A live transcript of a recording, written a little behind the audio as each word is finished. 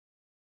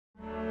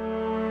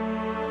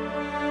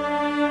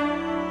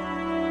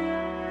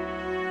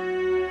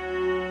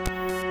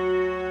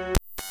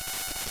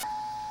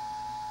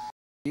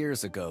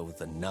years ago,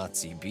 the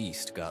Nazi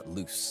beast got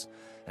loose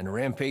and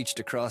rampaged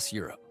across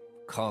Europe,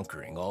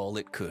 conquering all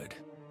it could.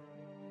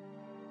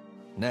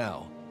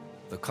 Now,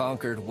 the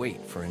conquered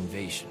wait for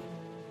invasion,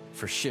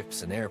 for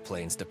ships and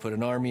airplanes to put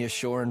an army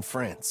ashore in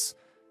France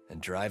and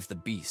drive the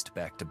beast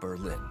back to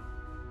Berlin.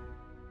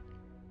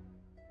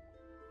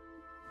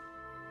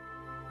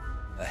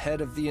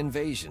 Ahead of the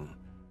invasion,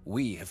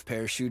 we have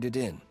parachuted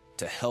in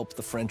to help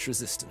the French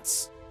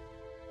resistance.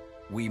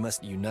 We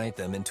must unite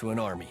them into an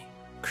army,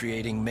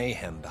 creating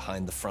mayhem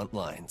behind the front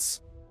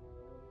lines.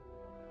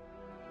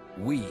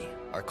 We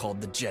are called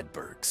the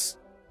Jedburghs.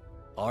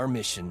 Our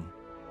mission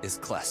is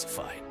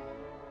classified.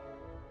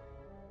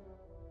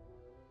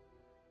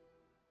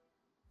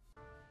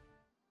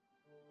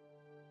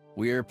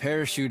 We are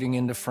parachuting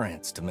into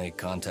France to make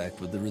contact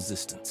with the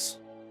resistance.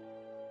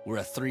 We're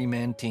a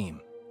three-man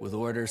team with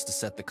orders to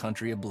set the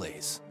country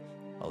ablaze.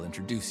 I'll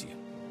introduce you.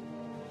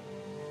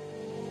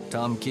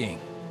 Tom King,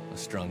 a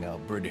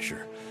strung-out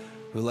Britisher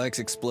who likes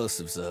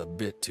explosives a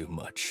bit too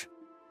much.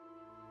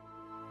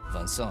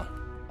 Vincent,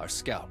 our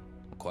scout,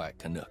 a quiet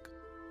Canuck.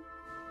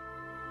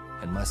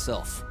 And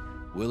myself,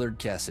 Willard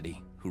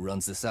Cassidy, who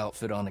runs this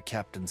outfit on a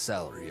captain's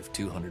salary of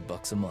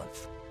 $200 a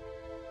month.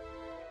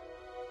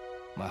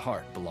 My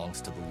heart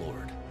belongs to the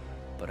Lord,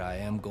 but I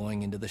am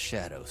going into the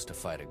shadows to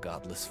fight a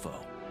godless foe.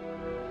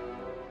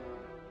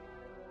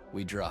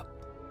 We drop.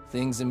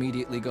 Things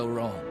immediately go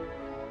wrong.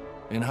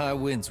 In high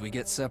winds, we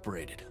get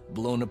separated,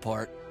 blown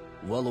apart,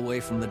 well away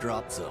from the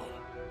drop zone.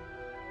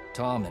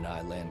 Tom and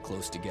I land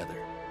close together.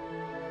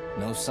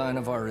 No sign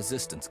of our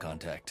resistance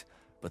contact,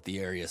 but the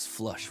area's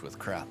flush with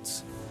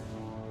Krauts.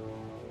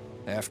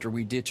 After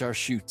we ditch our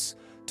chutes,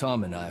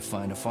 Tom and I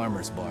find a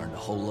farmer's barn to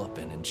hole up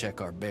in and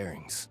check our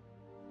bearings.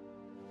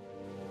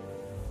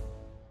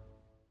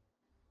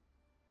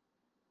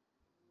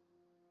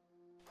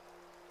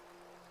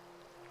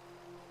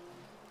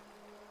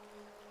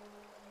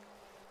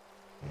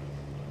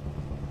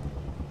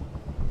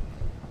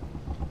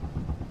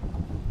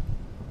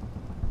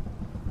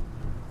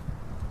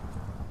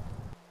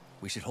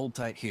 We should hold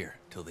tight here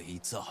till the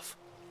heat's off.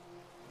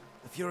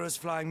 The Fuhrer's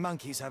flying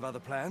monkeys have other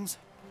plans.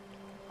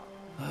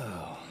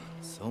 Oh,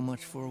 so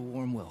much for a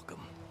warm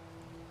welcome.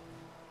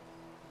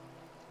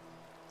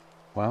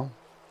 Well,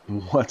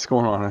 what's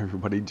going on,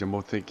 everybody?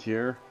 Jimbo Thick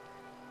here.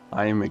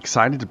 I am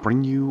excited to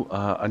bring you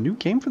a new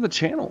game for the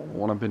channel.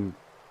 One I've been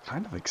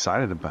kind of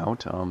excited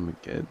about.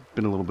 Been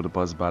a little bit of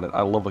buzz about it.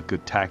 I love a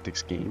good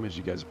tactics game, as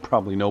you guys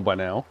probably know by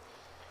now.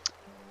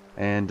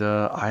 And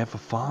I have a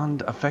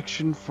fond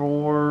affection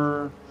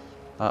for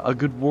a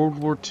good World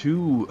War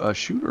II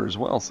shooter as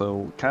well,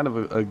 so kind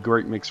of a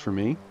great mix for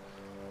me.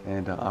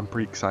 And I'm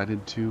pretty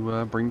excited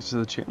to bring this to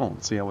the channel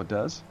and see how it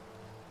does.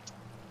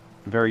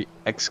 Very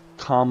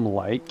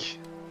XCOM-like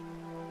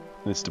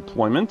in its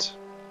deployment.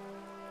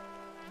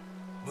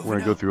 We're going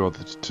to go through all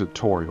the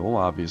tutorial,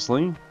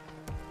 obviously.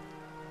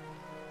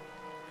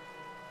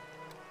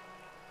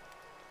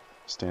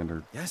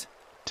 Standard. Yes?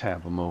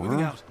 Tab them over.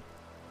 Moving out.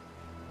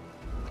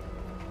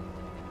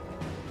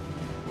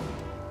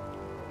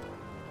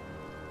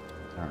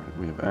 Alright,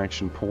 we have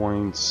action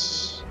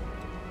points.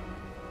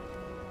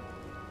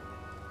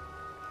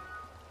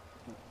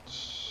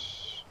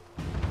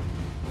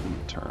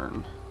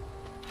 Turn.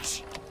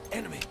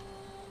 Enemy.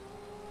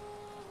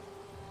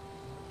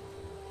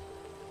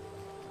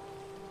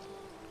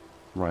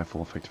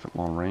 Rifle effective at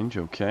long range,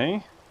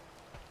 okay.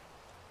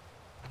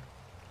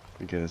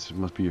 I guess it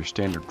must be your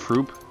standard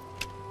troop.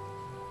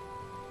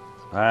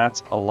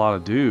 That's a lot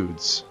of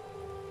dudes.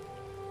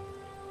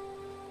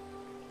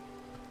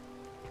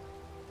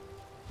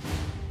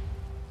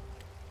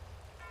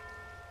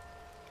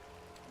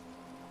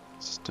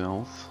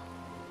 Stealth.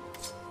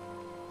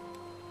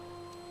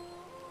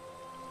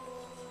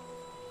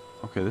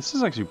 Okay, this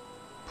is actually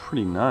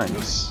pretty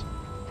nice.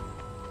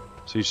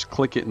 So you just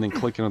click it and then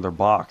click another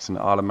box and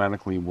it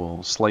automatically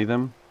will slay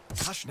them.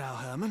 Hush now,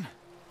 Herman.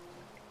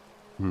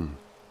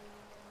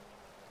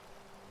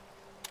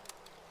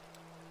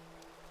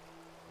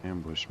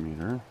 Ambush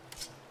meter.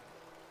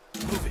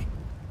 Moving.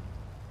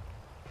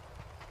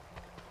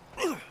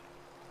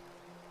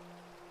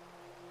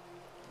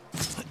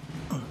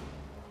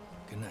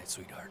 Good night,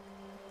 sweetheart.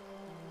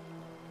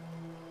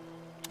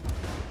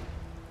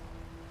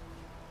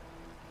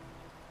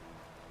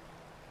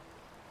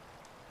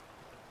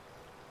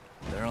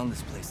 They're on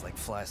this place like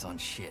flies on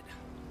shit.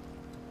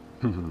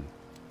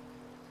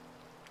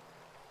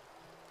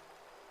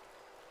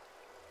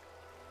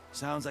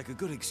 Sounds like a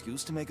good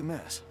excuse to make a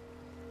mess.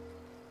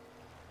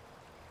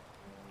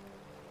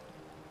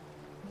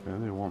 Okay,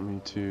 they want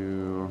me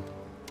to...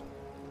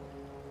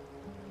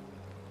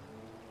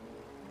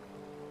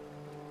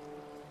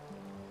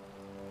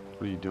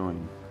 What are you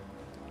doing?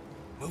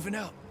 Moving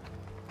out.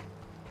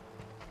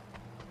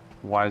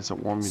 Why does it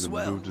want me to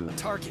Swell, move to the...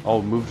 target.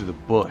 Oh, move to the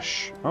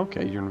bush.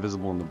 Okay, you're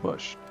invisible in the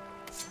bush.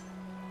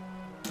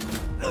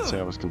 Let's say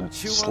I was gonna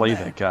Chew on slay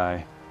that. that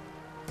guy.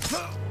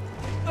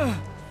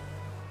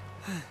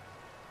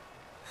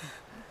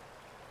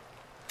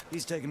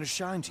 He's taken a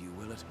shine to you,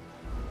 Willard.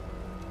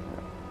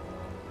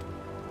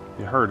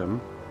 You heard him,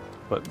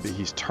 but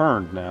he's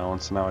turned now,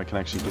 and so now I can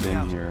actually get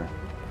in here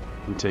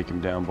and take him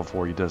down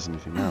before he does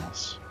anything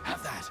else.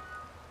 Have that.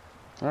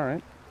 All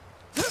right.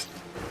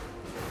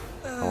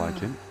 I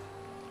like it.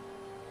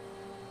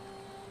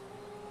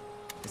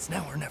 It's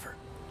now or never.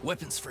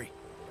 Weapons free.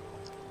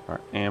 All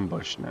right,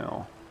 ambush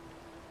now.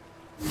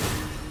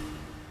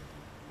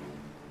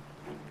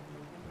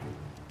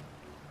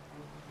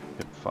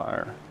 Hip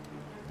fire.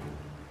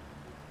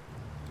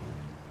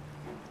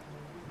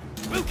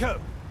 Wilco!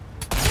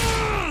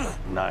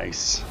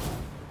 Nice.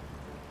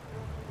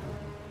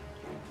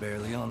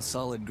 Barely on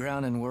solid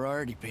ground and we're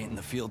already painting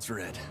the fields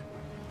red.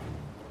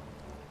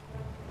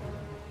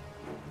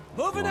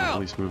 Moving Well, out!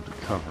 at least move to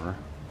cover.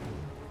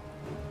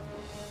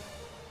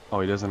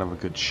 Oh, he doesn't have a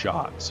good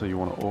shot, so you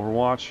want to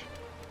overwatch?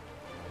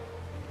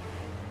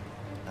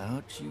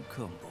 Out you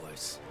come,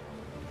 boys.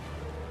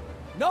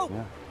 No!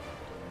 Yeah.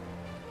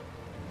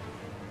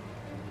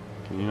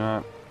 Can you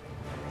not?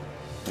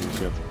 I guess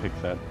you have to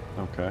pick that.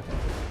 Okay.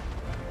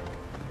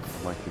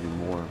 I'd like to do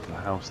more of the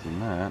house than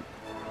that.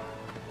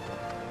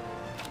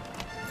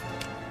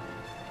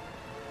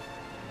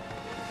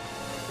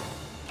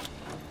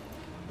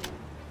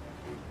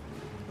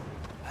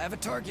 I have a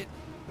target.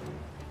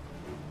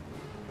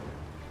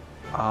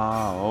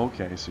 Ah,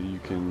 okay, so you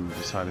can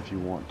decide if you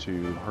want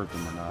to hurt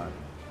them or not.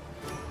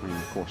 I mean,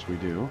 of course we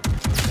do.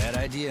 Bad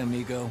idea,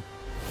 amigo.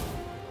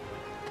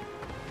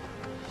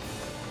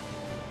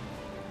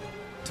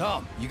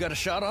 Tom, you got a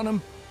shot on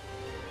him?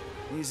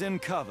 He's in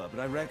cover, but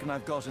I reckon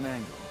I've got an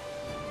angle.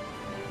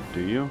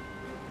 Do you?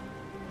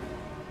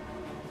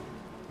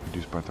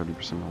 Reduced by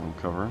 30% on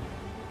cover.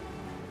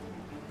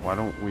 Why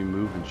don't we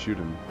move and shoot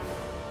him?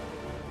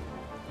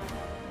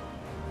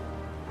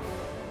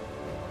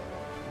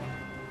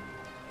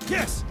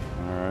 Yes!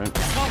 Alright.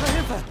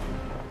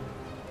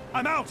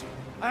 I'm out!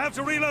 I have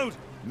to reload!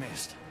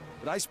 Missed,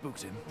 but I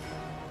spooked him.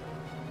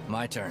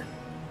 My turn.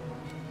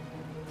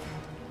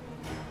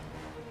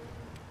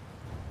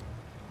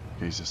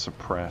 He's a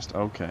suppressed.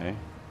 Okay.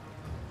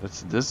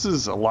 This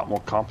is a lot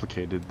more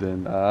complicated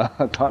than I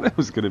thought it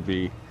was going to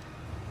be.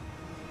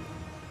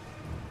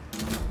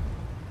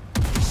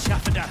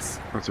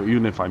 So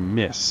even if I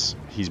miss,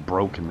 he's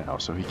broken now,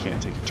 so he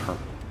can't take a turn.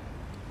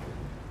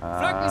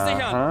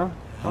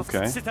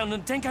 Okay.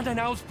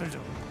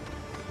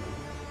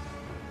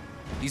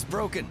 He's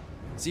broken.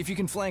 See if you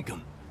can flank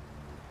him.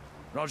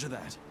 Roger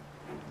that.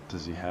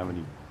 Does he have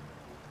any...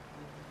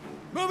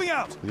 Moving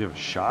out! Does he have a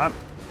shot?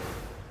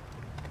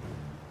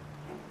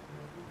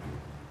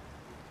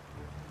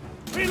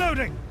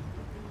 Reloading!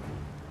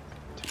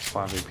 Takes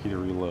 5 AP to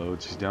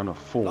reload, so he's down to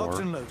 4. Locked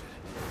and loaded.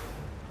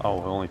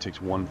 Oh, it only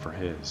takes 1 for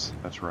his.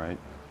 That's right.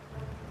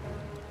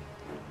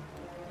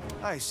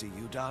 I see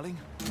you, darling.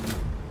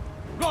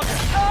 Roger!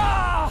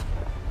 Ah!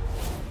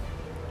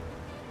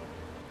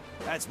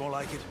 That's more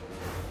like it.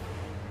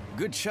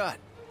 Good shot.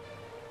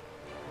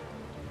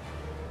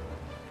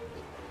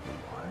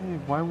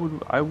 Why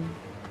would... I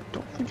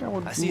don't think I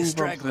would I see a move up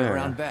straggler there.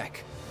 around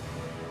back.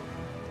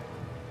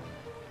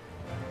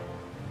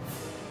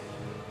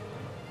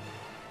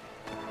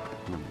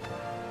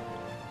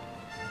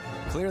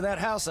 Clear that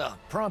house out,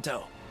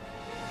 pronto.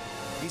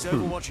 He's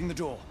overwatching the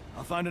door.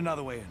 I'll find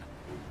another way in.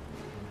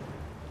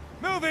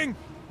 Moving!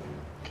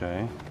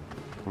 Okay.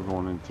 We're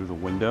going in through the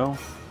window.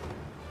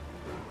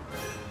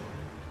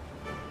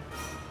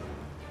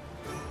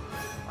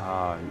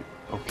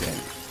 Okay.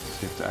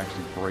 So you have to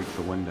actually break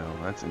the window.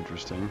 That's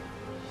interesting.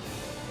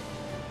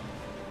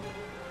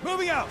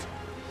 Moving out!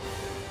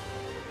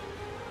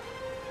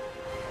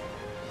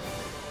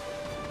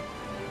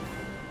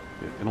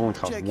 It only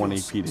costs Check 1 your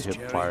AP to suits, hip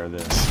Jerry. fire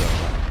this, so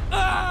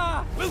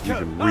Ah! you Wilco,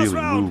 can last really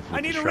round. move with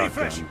I need the a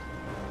refresh. shotgun.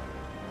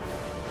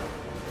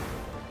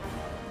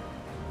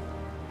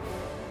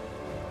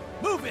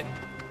 Moving!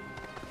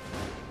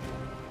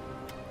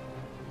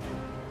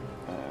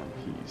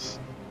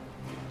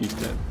 He's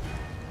dead.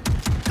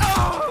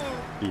 Oh!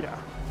 Yeah.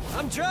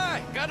 I'm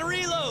dry. Gotta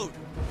reload.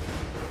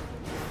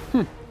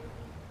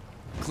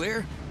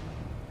 Clear?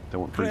 That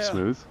went pretty Clear.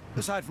 smooth.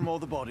 Aside from all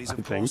the bodies, I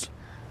of think. course.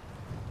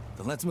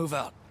 Then let's move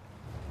out.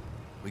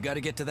 We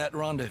gotta get to that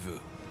rendezvous.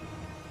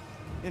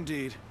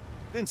 Indeed.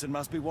 Vincent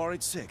must be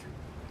worried sick.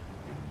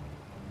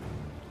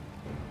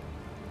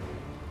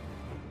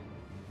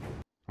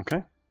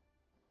 Okay.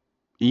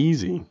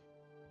 Easy.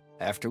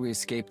 After we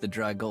escaped the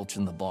dry gulch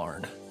in the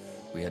barn,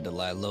 we had to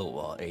lie low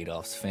while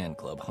Adolf's fan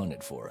club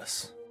hunted for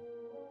us.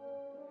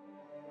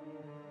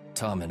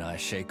 Tom and I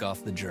shake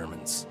off the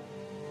Germans.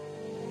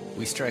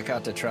 We strike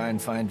out to try and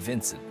find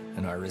Vincent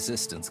and our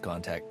resistance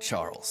contact,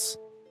 Charles.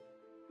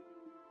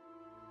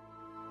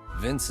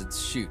 Vincent's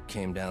chute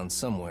came down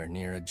somewhere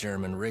near a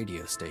German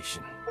radio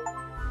station.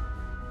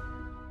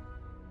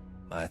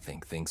 I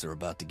think things are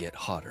about to get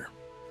hotter.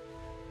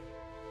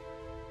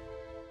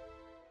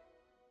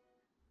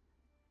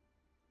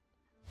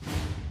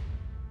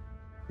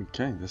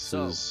 Okay, this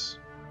is...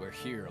 We're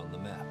here on the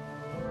map.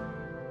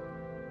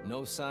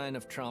 No sign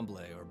of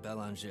Tremblay or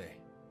Belanger.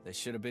 They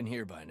should have been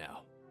here by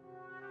now.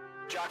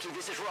 Jockey,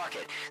 this is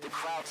Rocket. The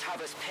Krauts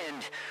have us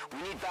pinned.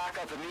 We need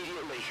backup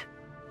immediately.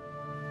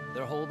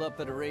 They're holed up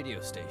at a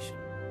radio station.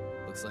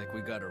 Looks like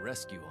we got a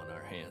rescue on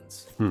our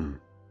hands. 10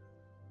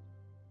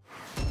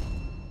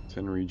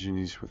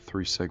 regions with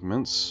 3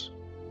 segments.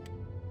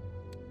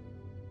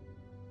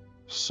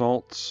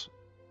 Assault,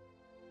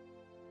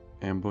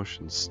 ambush,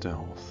 and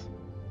stealth.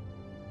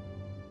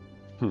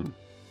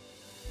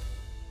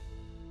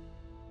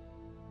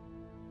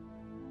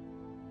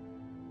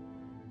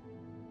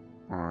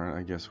 Alright,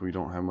 I guess we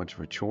don't have much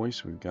of a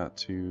choice. We've got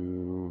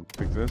to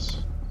pick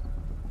this.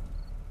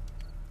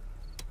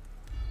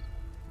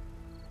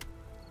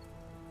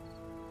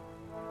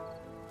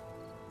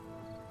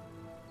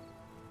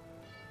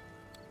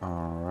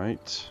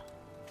 Alright.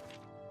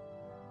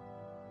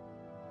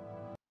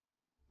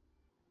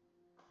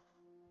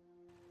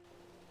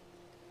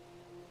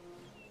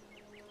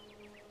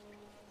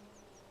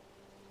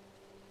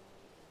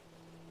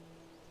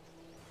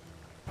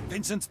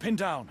 Vincent's pinned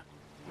down.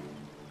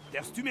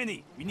 There's too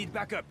many. We need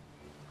backup.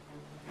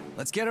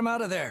 Let's get him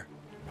out of there.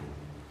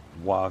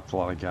 Wow, that's a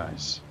lot of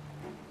guys.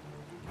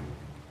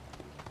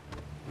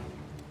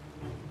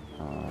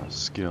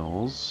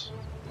 Skills.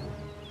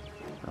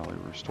 Probably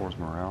restores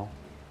morale.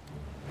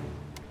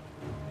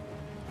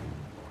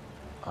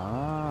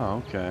 Ah,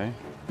 okay.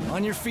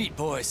 On your feet,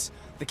 boys.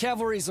 The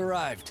cavalry's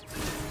arrived.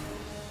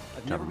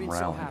 I've never been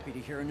so happy to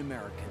hear an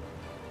American.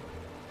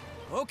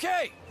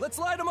 Okay, let's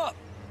light them up.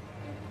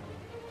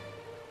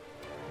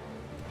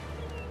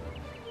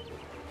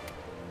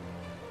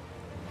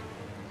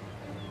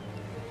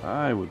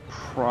 I would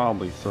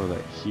probably throw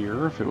that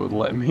here if it would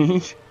let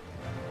me,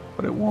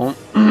 but it won't.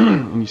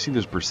 And you see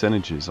there's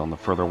percentages on the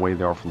further away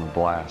they are from the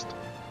blast.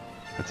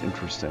 That's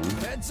interesting.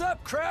 Heads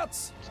up,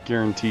 Krauts! It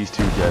guarantees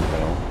 2 dead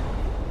though.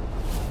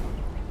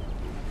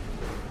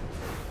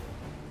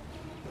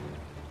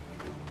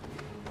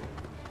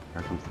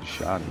 Here comes the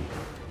shoddy.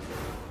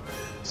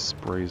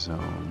 Spray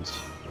zones.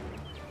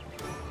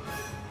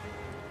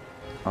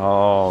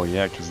 Oh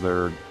yeah, because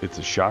it's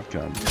a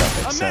shotgun. That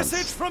makes sense. A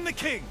message from the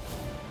king.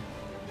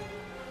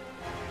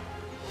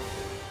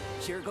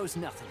 Here goes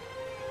nothing.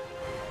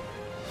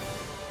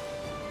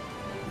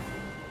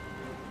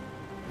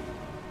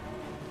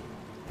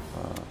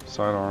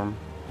 Sidearm.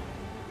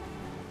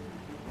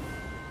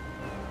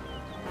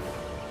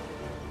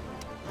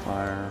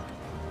 Fire.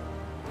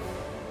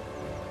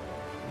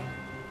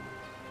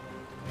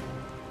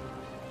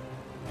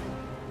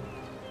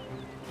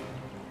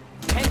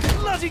 Hey,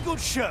 bloody good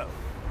show.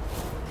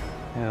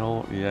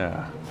 Hell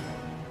yeah.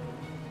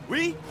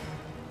 We?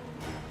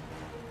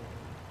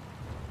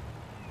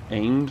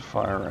 Aimed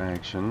fire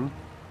action.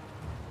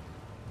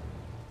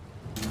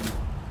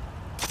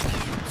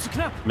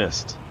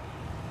 Missed.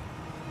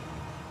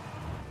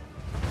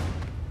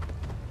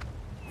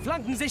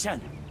 Flanken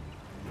sichern.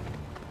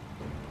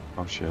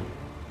 Oh shit.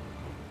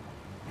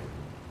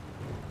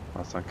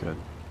 That's not good.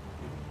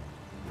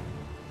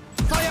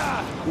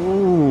 Fire!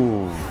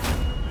 Ooh.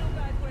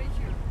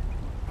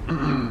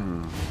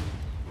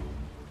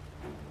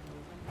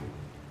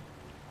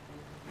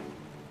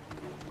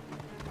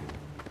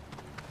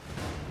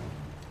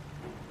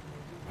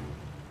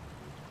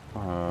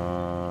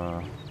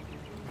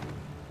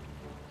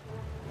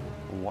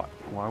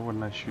 Why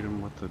wouldn't I shoot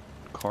him with the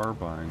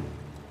carbine?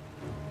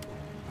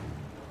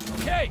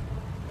 Okay.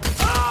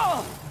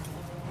 Oh!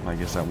 I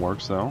guess that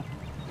works though.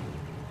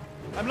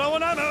 I'm low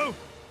on ammo.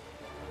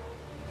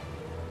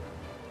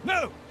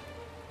 No.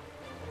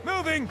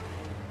 Moving.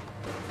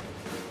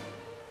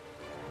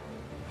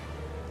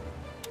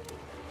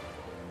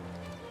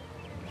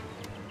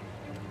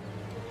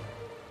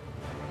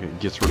 Okay, it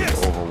gets rid of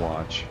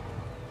Overwatch.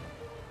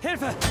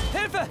 Hilfe!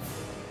 Hilfe!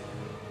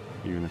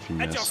 Even if you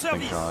At your miss, thank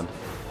service. God.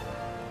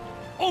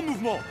 En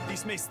mouvement.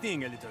 This may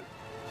sting a little.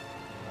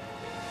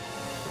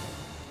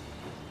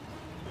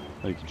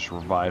 You can just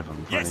revive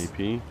him for an Yes.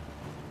 AP.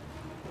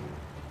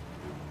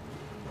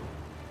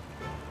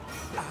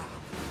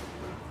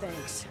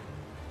 Thanks.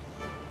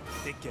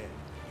 Take care.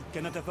 You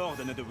cannot afford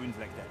another wound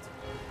like that.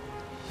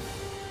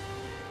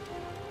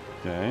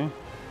 Okay.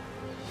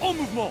 En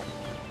mouvement.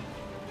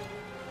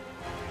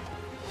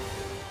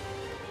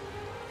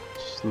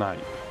 Snipe.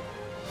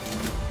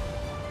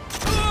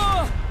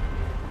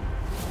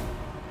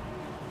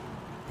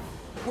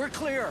 We're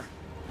clear.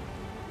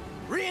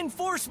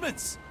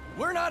 Reinforcements!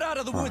 We're not out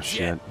of the Oh woods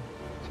shit. yet.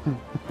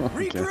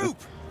 Okay. Regroup!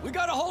 We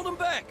gotta hold them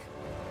back.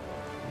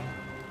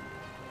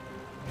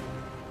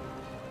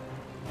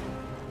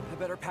 I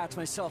better patch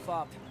myself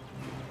up.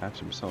 Patch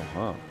himself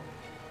up.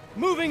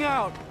 Moving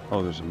out.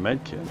 Oh, there's a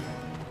med kit.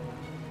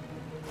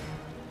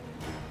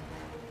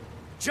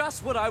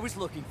 Just what I was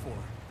looking for.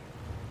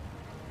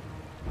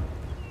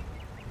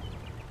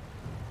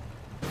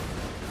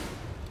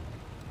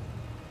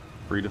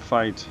 Free to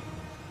fight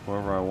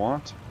whoever I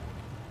want.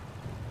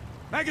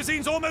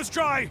 Magazine's almost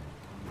dry.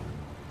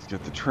 Let's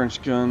get the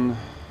trench gun.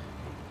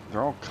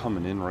 They're all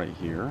coming in right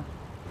here.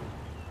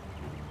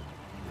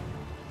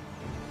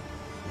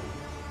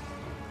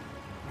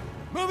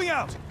 Moving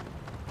out.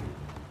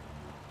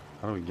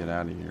 How do we get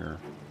out of here?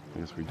 I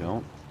guess we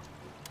don't.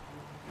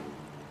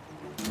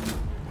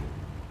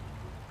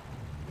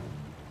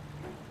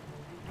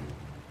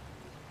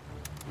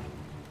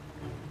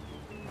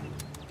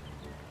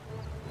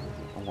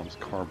 I want his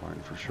carbine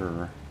for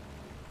sure.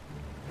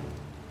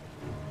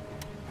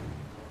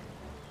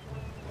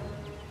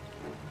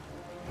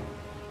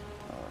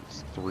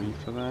 It's 3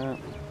 for that.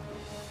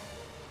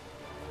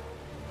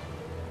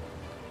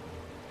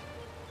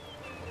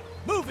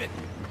 Move it!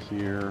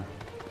 Here.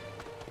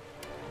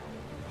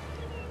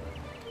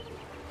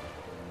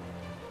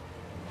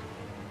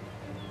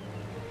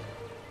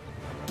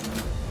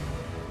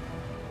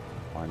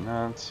 Why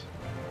not?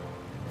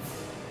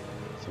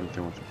 Same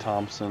thing with the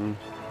Thompson.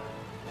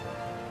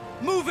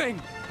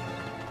 Moving!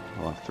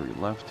 I'll have 3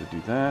 left to do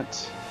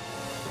that.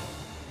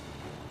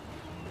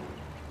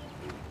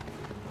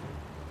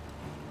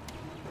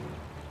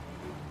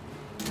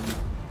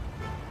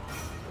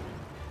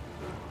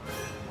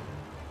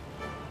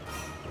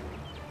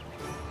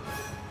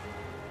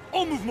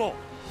 En mouvement!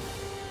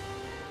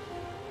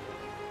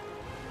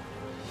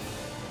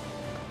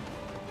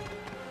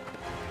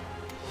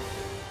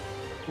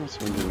 Let's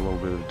get a little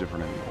bit of a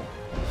different angle.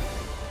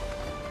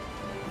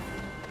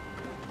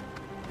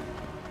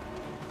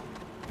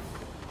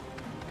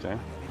 Okay.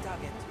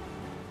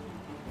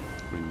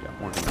 We got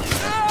more than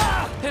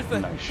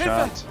Hilfe! nice Hilfe!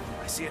 shot.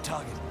 I see a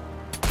target.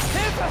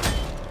 Hilfe!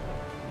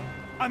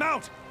 I'm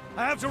out!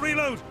 I have to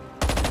reload!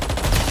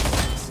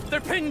 They're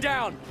pinned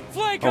down!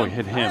 Flank Oh, them! he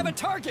hit I have a him.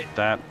 target!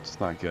 That's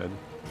not good.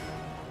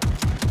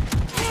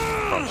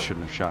 Probably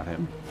shouldn't have shot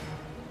him.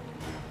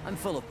 I'm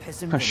full of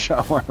piss and I vinegar.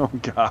 shot my own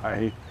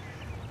guy.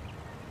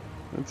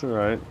 That's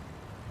alright.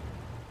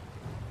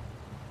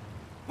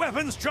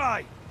 Weapons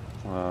try!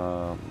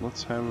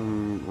 Let's have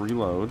him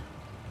reload.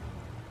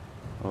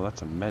 Oh,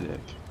 that's a medic.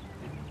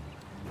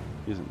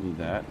 He doesn't need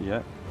that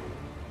yet.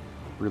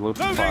 Reload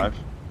for Loading! 5.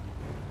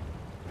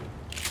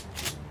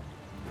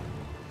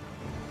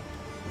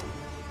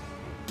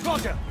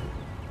 Roger!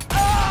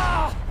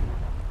 Ah!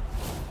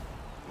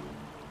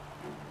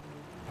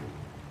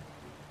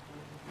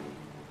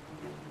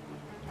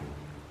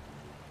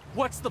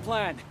 What's the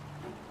plan?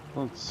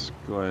 Let's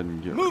go ahead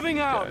and get Moving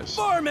rid of out! these guys.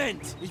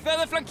 Varmint! Ich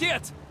werde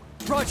flankiert!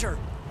 Roger!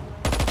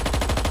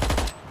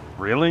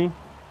 Really?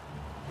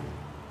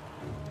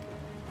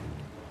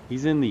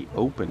 He's in the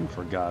open,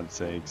 for God's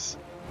sakes.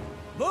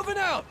 Moving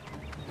out!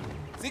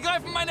 Sie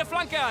greifen meine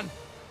Flanke an!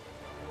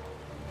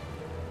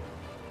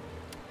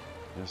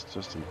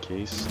 Just in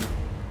case.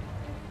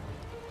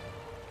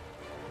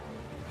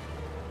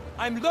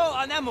 I'm low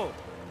on ammo!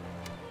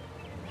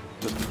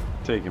 Just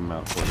take him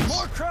out, please.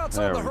 More crowds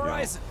There on the we go.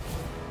 horizon.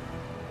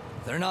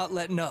 They're not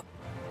letting up.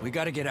 We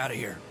gotta get out of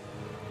here.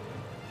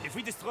 If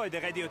we destroy the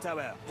radio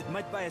tower, it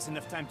might buy us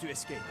enough time to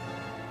escape.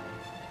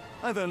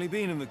 I've only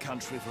been in the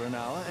country for an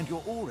hour, and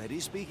you're already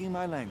speaking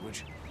my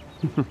language.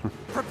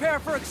 Prepare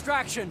for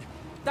extraction!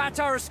 That's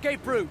our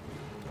escape route!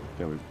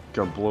 Okay, we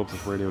gotta blow up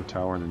this radio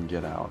tower and then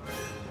get out.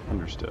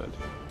 Understood.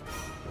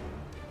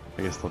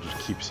 I guess they'll just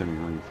keep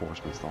sending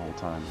reinforcements the whole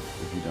time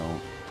if you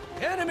don't.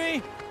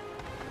 Enemy!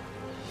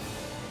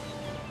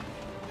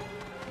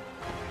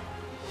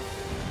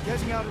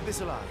 Getting out of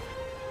this alive.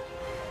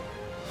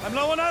 I'm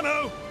low on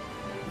ammo!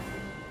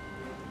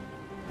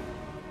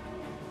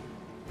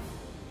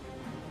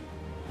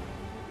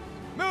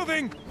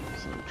 Moving!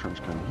 So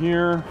trench gun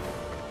here.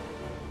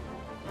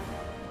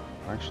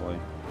 Actually.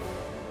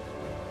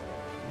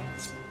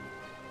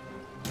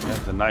 Yeah,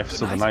 the knife,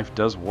 so the knife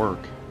does work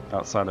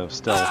outside of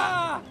stealth.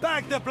 Ah!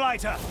 Bag the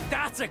blighter!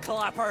 That's a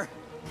clapper!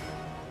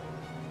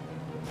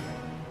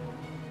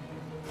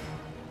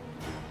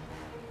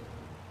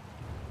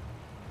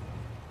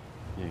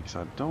 Yeah, because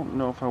I don't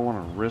know if I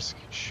want to risk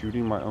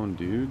shooting my own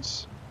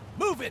dudes.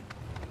 Move it!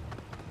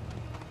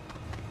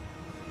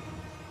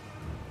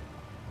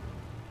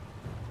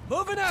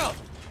 Moving out!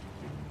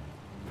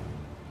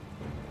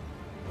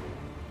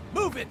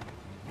 Move it!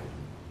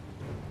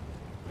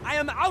 I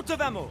am out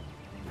of ammo!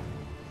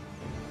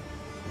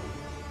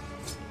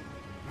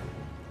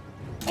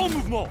 En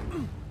mouvement!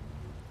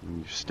 And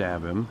you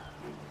stab him.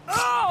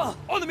 Ah!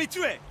 Ennemi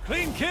tué!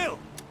 Clean kill!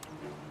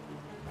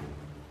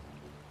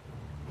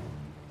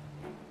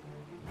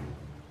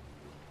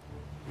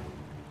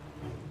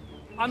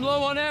 I'm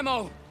low on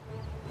ammo!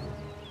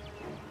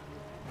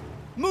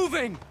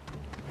 Moving!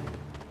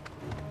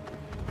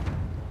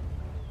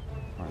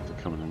 Alright, they're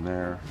coming in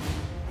there.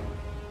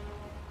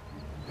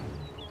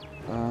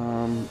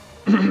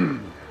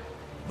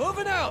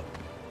 Moving out!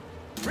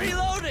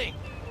 Reloading!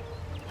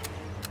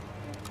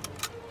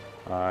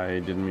 I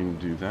didn't mean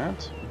to do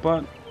that,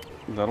 but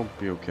that'll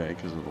be okay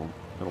because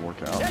it'll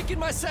work out. Taking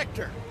my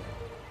sector.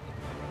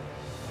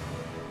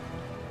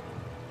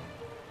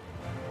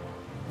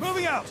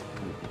 Moving out!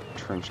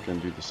 Trench can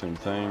do the same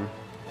thing.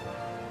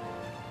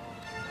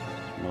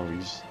 No,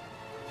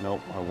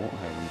 nope, I won't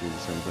have him do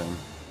the same thing.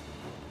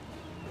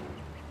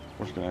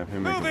 We're just gonna have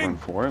him make a Moving! run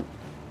for it.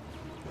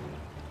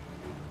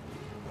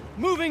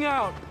 Moving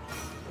out!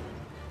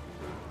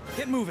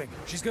 Get moving.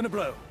 She's gonna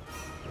blow.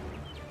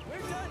 We're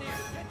done here.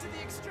 Get to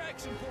the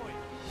extraction point.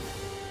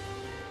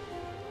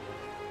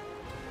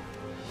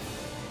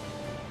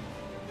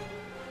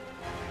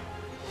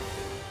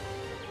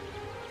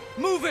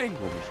 Moving!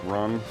 We'll just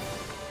run.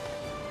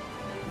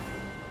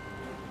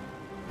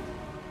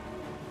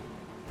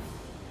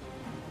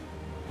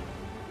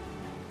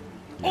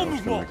 Yeah, we're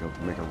just gonna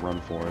make a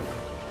run for it.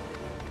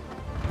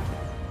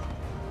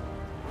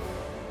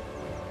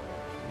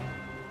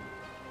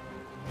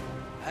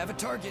 I have a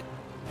target.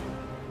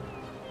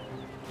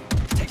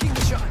 Taking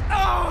the shot.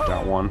 Oh!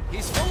 Got one.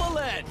 He's full of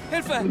lead.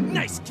 Hilfe!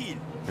 Nice kill.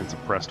 It's a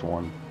pressed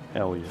one.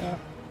 Hell yeah.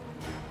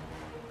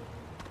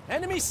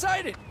 Enemy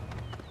sighted.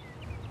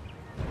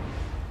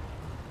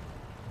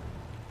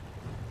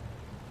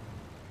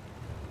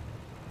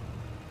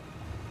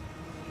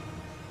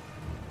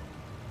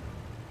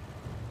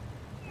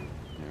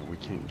 Yeah, we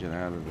can't get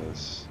out of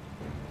this.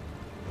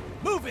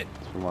 Move it.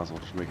 So we might as well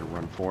just make a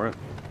run for it.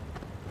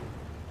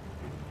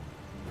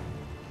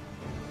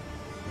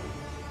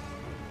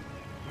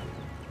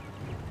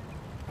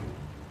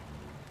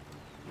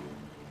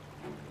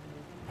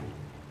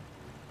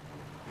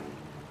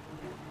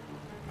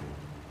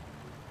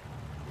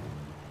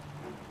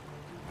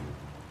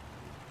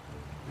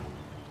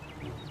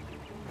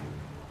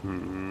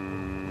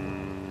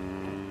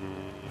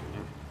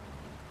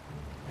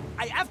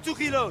 I have to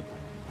reload.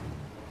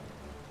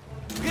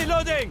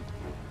 Reloading.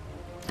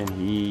 Can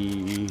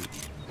he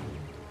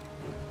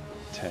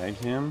tag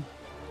him?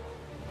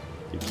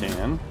 He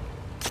can.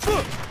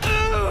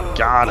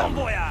 Got Bon him.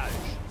 voyage.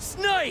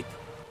 Snipe.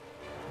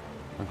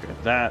 Okay,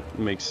 that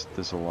makes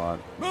this a lot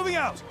Moving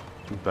out.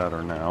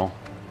 better now.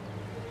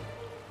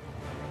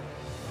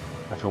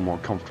 I feel more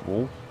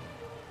comfortable.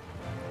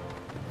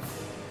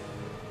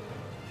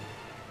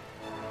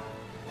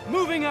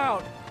 Moving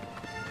out!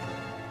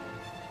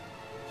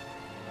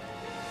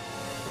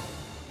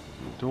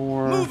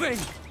 Door. Moving!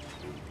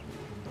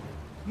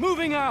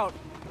 Moving out!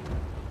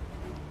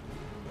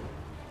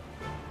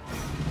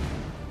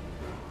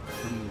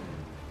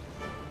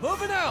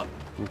 Moving out.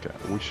 Okay,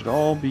 we should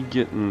all be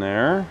getting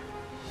there.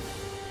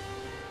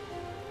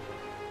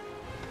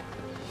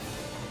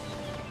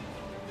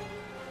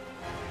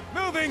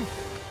 Moving.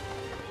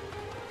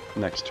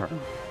 Next turn.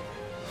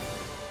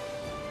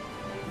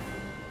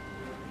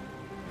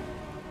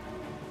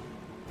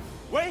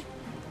 Wait.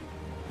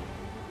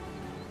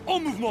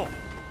 En mouvement.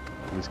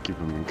 Let's keep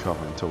them in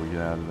cover until we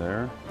get out of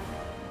there.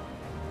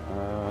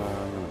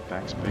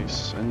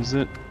 Backspace ends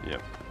it.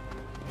 Yep.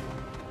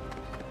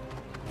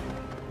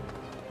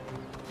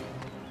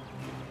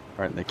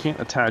 Alright, they can't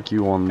attack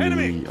you on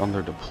Enemy! on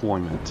their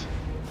deployment.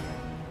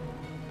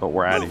 But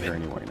we're out of Move here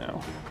it. anyway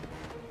now.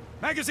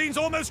 Magazine's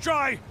almost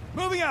dry.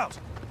 Moving out.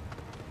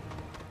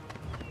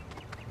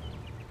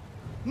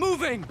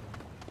 Moving!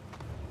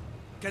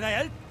 Can I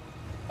help?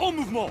 En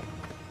mouvement.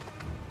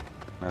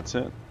 That's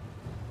it.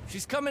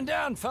 She's coming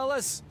down,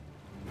 fellas.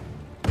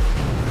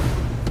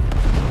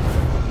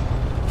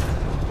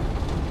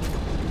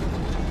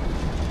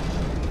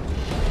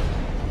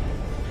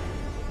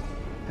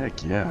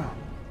 Heck yeah.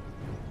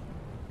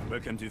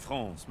 Welcome to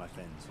France, my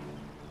friends.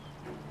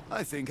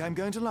 I think I'm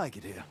going to like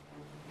it here.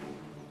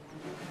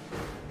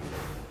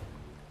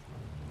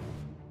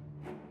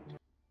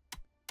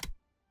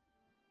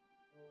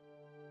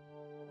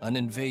 An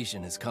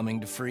invasion is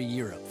coming to free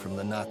Europe from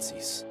the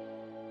Nazis.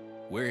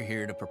 We're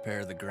here to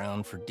prepare the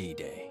ground for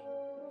D-Day.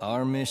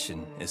 Our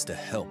mission is to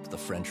help the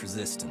French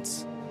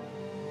resistance,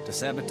 to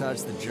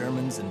sabotage the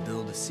Germans and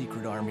build a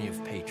secret army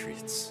of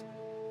patriots.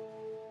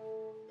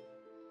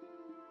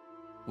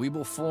 We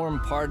will form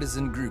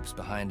partisan groups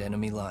behind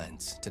enemy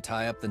lines to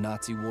tie up the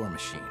Nazi war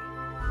machine.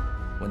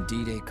 When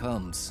D-Day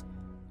comes,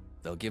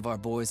 they'll give our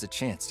boys a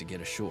chance to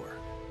get ashore.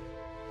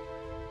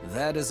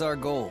 That is our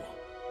goal.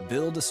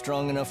 Build a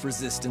strong enough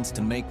resistance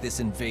to make this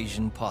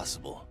invasion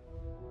possible.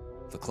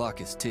 The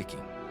clock is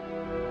ticking.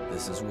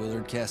 This is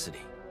Willard Cassidy.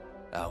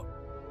 Out.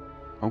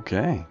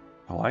 Okay.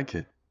 I like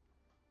it.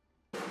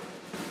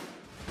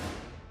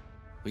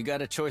 We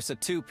got a choice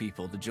of 2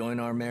 people to join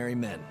our merry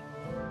men.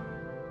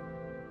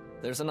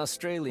 There's an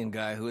Australian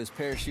guy who has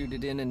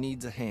parachuted in and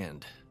needs a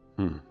hand.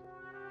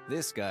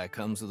 This guy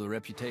comes with a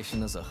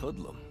reputation as a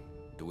hoodlum.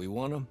 Do we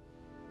want him?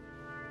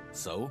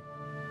 So,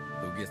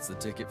 who gets the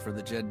ticket for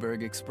the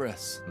Jedburgh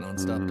Express,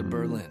 non-stop to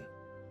Berlin?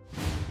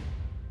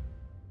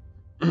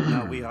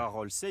 Now we are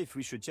all safe,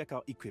 we should check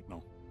our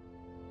equipment.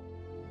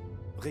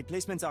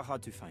 Replacements are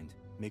hard to find.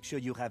 Make sure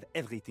you have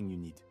everything you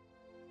need.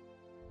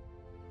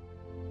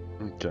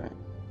 Okay.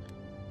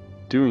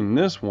 Doing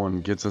this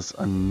one gets us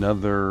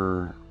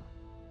another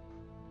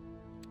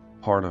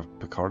part of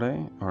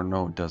Picardy? Or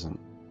no, it doesn't.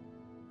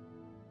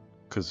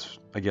 Because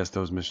I guess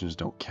those missions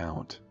don't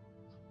count.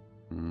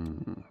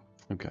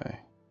 Okay.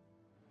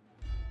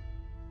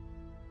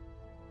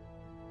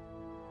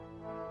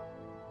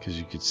 Because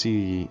you could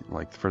see,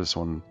 like for this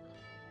one,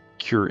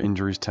 cure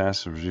injuries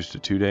task is reduced to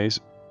 2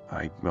 days.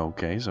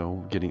 Okay,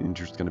 so getting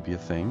injured is going to be a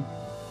thing.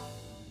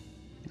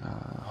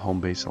 Home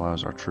base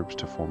allows our troops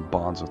to form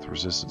bonds with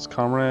resistance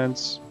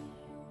comrades.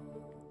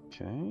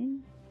 Okay.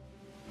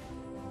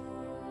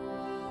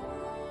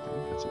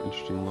 Got some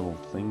interesting little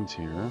things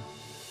here.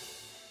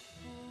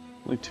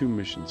 Only 2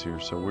 missions here,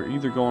 so we're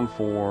either going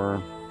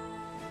for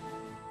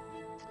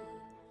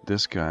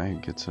this guy who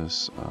gets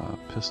us a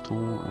pistol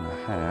and a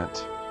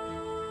hat.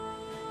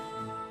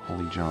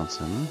 Holly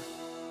Johnson.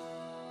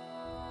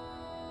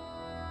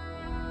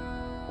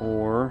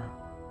 or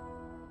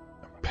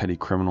a petty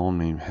criminal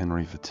named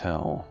Henry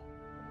Vattel.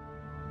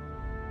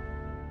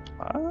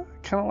 I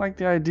kind of like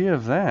the idea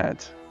of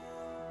that.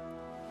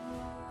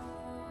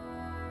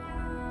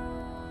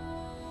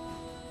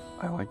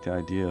 I like the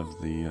idea of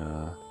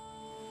the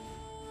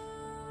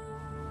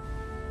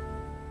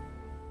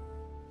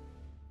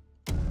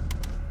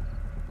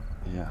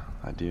yeah,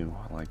 I do.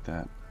 I like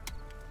that.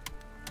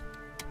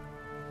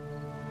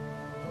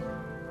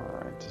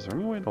 Alright, is there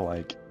any way to,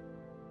 like...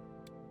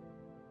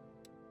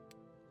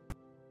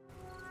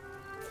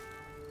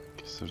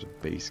 Guess there's a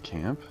base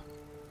camp.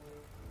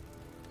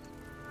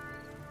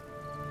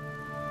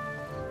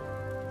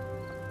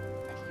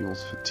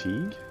 Heals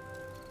fatigue?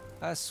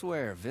 I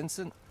swear,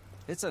 Vincent,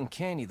 it's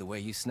uncanny the way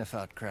you sniff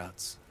out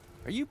krauts.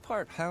 Are you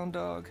part hound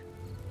dog?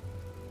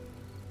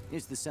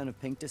 Is the scent of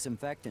pink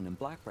disinfectant and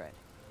black bread.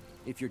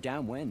 If you're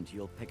downwind,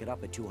 you'll pick it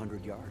up at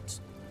 200 yards.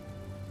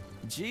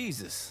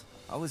 Jesus,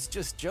 I was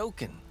just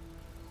joking.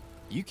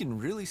 You can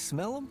really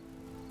smell them?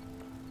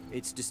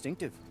 It's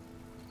distinctive.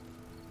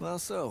 Well,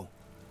 so?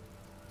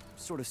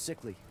 Sort of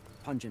sickly,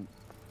 pungent.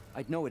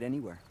 I'd know it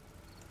anywhere.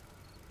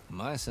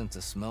 My sense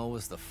of smell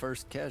was the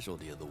first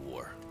casualty of the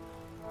war.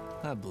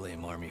 I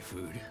blame army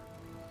food.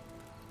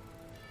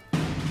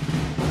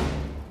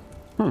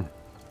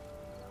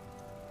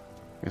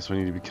 Guess we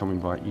need to be coming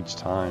by each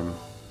time.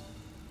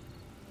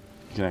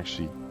 You can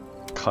actually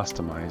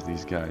customize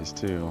these guys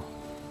too.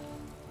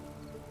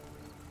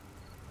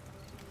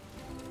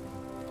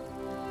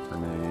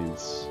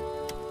 Grenades.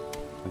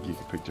 Like you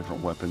can pick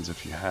different weapons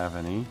if you have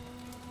any,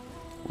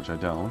 which I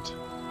don't.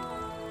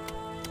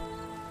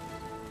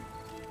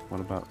 What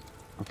about...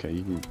 Okay,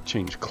 you can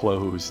change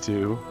clothes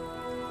too.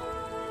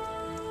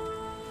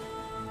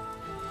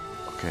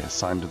 Okay,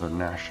 assigned to their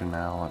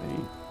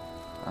nationality.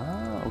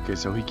 Ah, okay,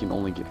 so he can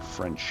only get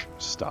French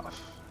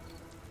stuff.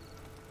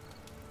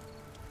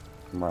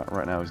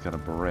 Right now he's got a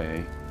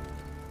beret.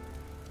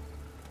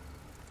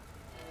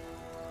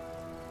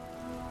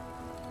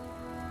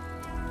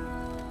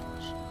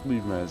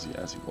 Leave him as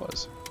he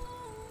was.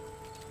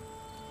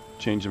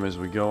 Change him as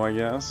we go, I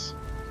guess.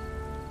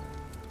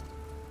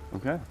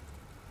 Okay.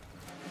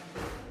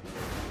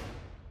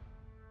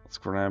 Let's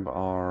grab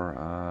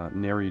our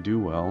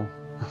ne'er-do-well.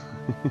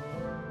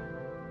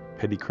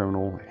 Petty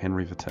criminal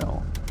Henry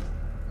Vattel.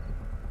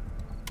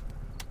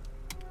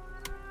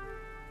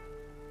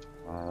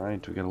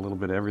 Alright, we got a little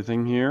bit of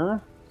everything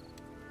here.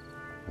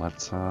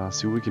 Let's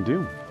see what we can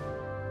do.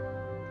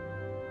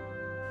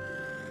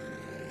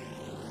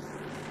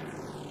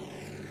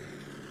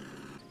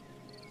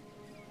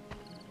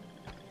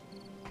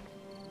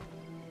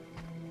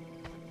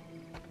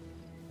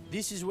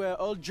 This is where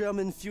all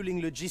German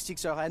fueling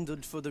logistics are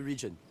handled for the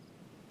region.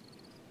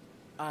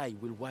 I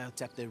will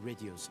wiretap their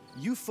radios.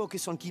 You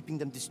focus on keeping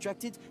them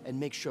distracted and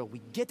make sure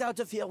we get out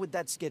of here with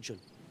that schedule.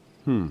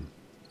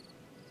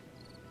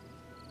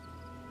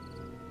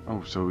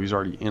 Oh, so he's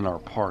already in our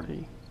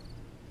party.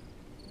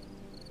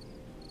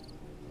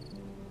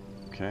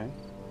 Okay.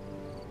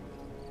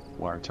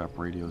 Wiretap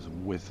radios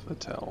with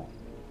Vattel.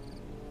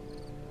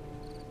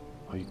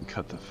 Oh, you can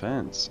cut the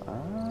fence.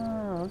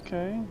 Ah,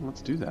 okay.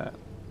 Let's do that.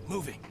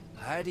 Moving.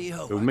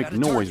 Heidi-ho. It would make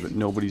noise, but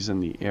nobody's in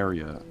the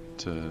area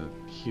to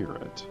hear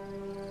it.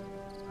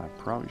 I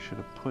probably should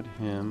have put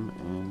him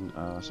in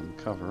some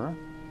cover.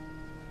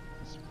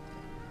 Let's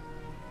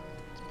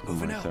put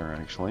him right there,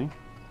 actually.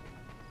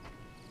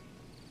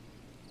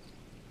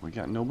 We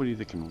got nobody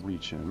that can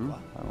reach him,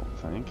 I don't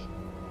think.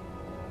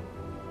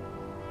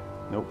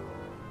 Nope.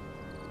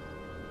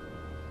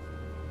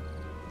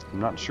 I'm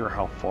not sure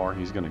how far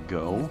he's gonna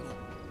go.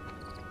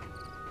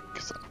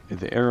 Because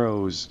the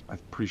arrows, I'm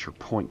pretty sure,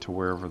 point to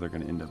wherever they're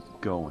gonna end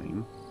up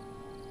going.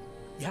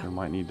 Yeah. We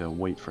might need to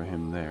wait for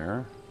him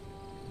there.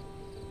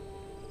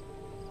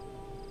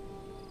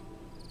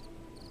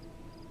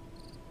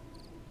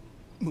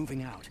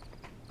 Moving out.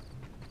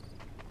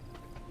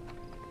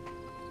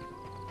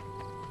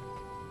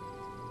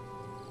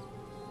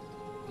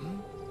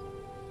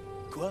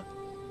 Quoi?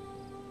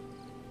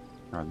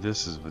 Alright,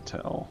 this is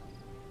Vattel.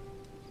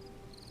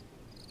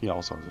 He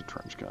also has a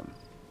trench gun.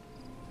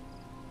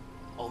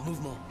 En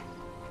mouvement.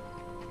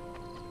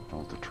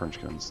 Oh, the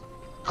trench gun's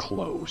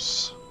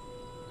close.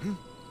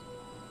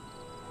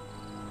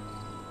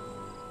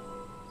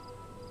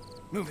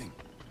 Moving.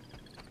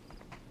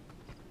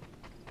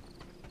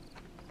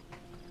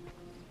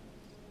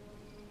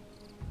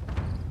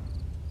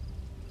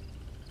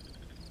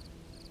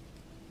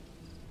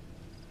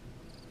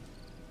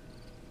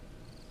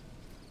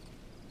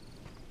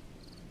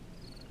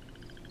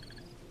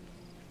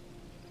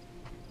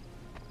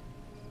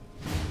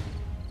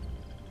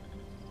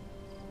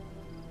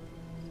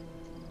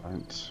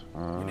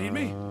 You need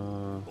me?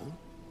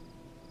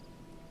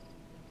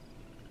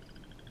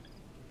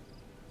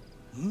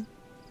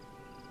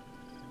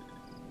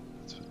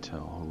 Let's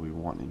tell who we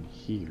want in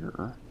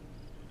here.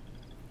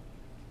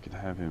 Could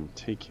have him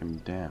take him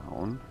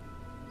down.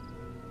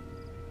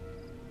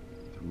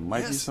 There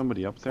might be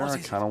somebody up there. I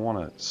kind of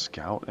want to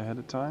scout ahead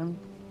of time.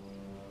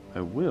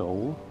 I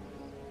will.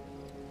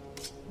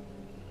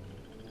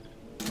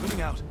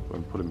 Moving out. Go ahead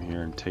and put him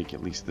here and take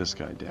at least this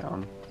guy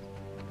down.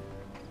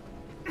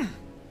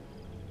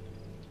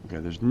 Okay,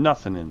 there's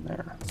nothing in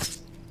there.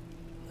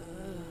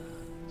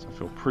 So I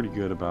feel pretty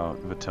good about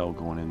Vatel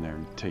going in there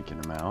and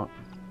taking him out.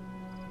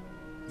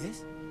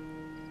 Yes?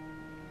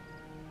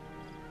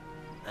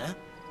 Huh?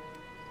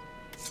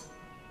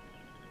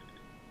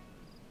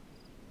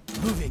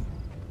 Moving.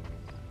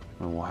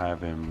 And we'll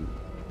have him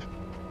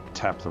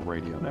tap the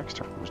radio next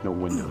turn. There's no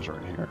windows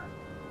right here.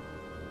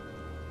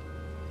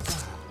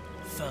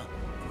 Fin.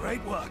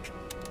 Great work.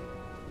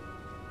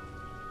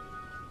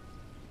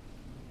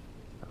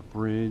 Our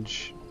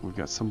bridge. We've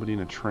got somebody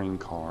in a train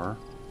car.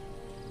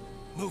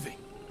 Moving.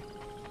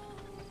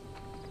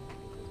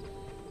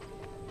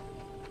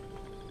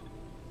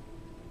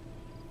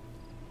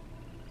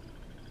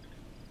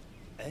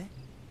 Eh?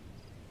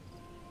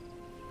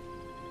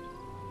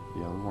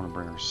 Yeah, we want to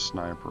bring our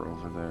sniper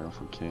over there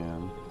if we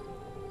can.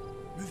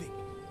 Moving.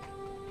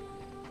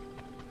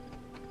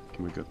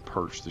 Can we get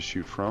perch to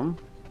shoot from?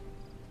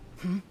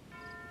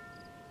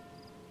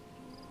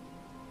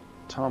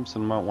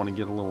 Thompson might want to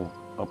get a little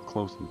up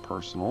close and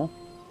personal.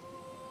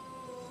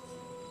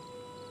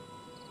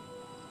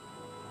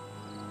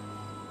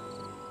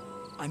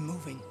 I'm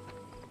moving.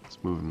 Let's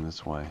move him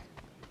this way.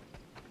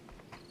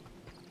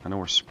 I know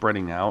we're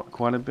spreading out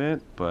quite a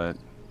bit, but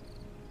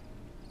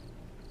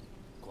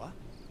Quoi?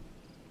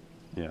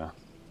 yeah.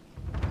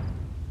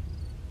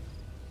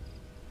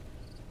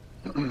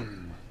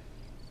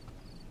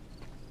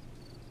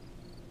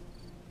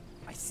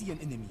 I see an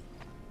enemy.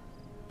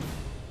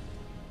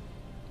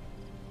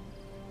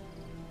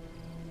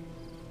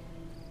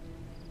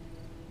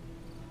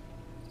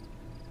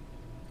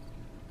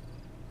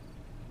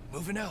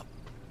 Moving out.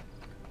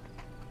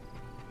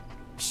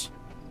 Shh.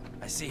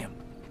 I see him.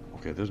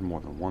 Okay, there's more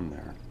than one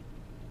there.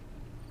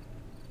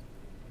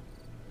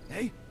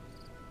 Hey?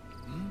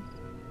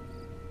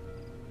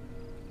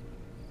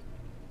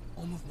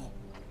 En mouvement.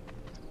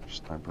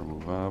 Sniper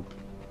move up.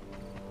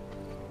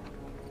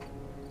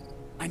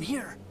 I'm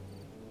here.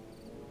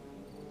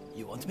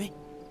 You want me?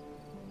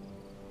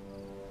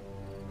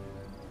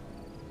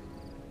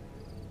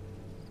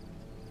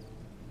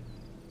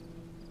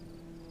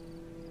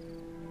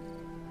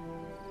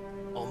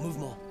 En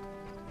mouvement.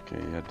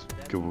 Okay, you had to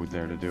go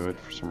there to do it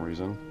for some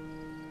reason.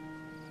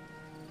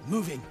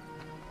 Moving.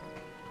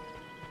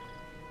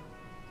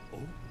 Oh,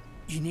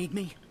 you need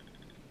me?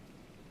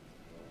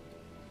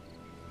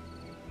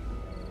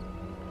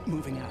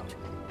 Moving out.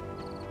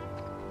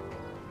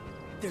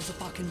 There's a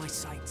buck in my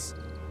sights.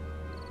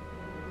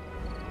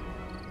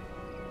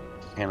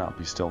 Cannot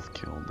be stealth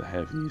killed, the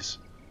heavies.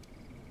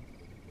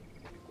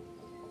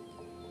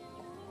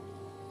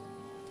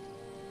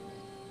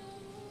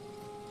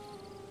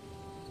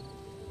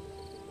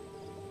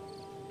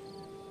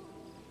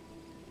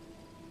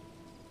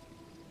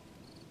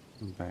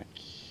 Back.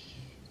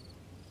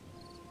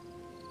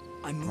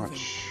 I'm Not moving.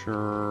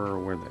 sure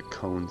where that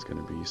cone's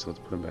gonna be, so let's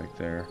put him back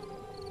there.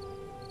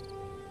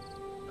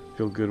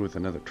 Feel good with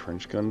another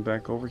trench gun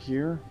back over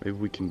here. Maybe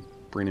we can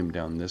bring him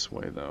down this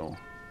way, though.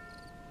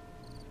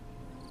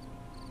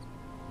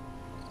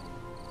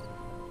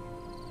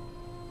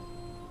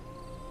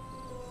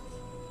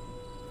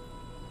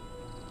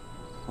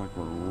 Like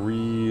we're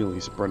really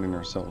spreading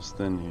ourselves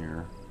thin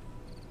here.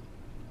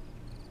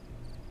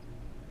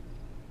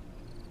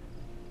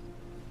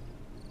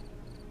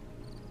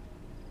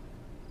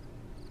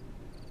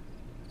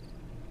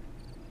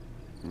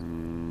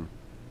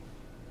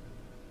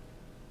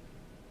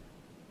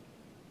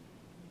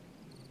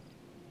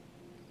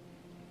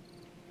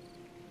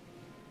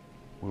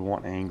 We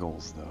want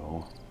angles,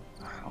 though.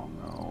 I don't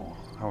know.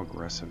 How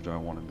aggressive do I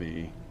want to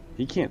be?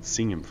 He can't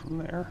see him from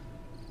there.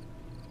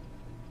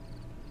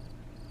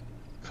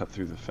 Cut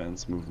through the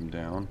fence, move him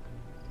down.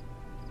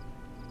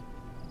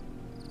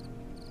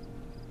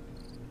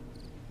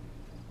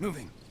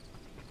 Moving.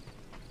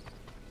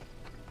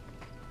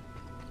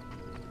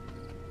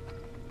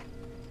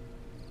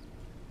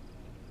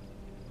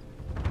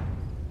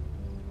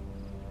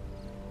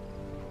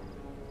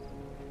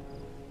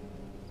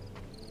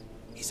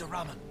 He's a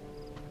Raman.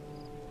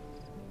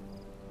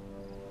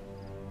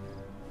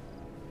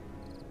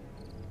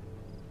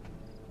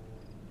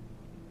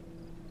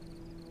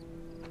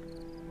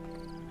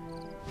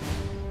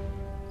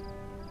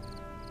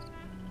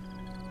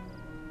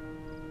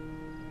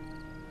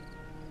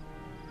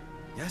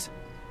 Yes?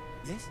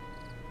 Yes?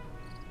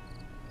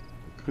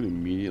 Could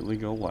immediately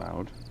go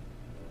loud.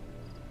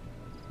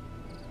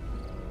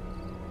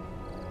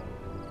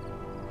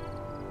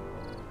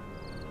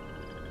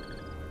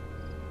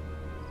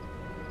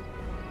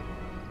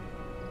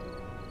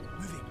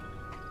 Moving.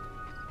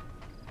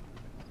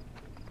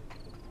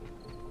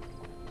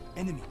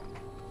 Enemy.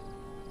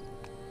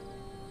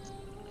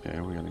 Okay,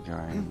 we got a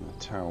guy in the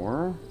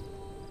tower.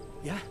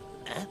 Yeah?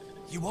 Huh?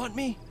 You want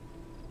me?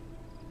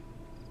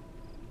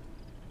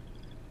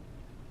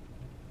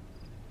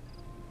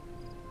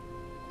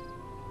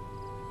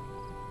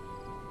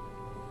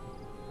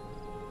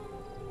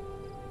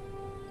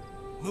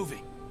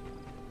 Moving.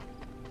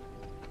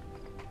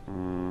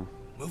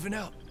 Moving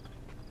out.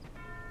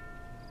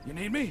 You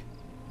need me?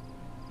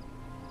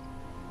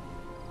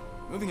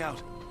 Moving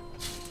out.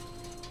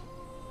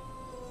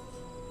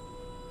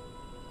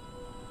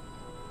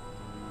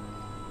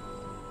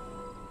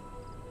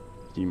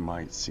 You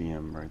might see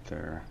him right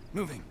there.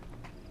 Moving.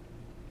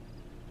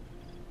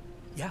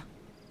 Yeah.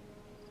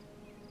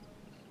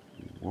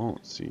 You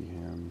won't see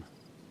him.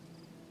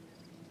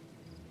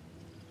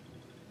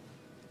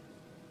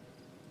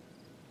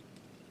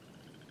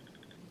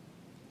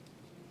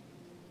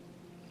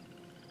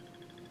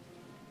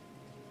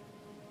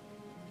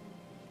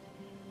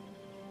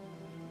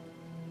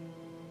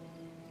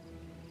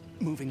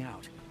 Moving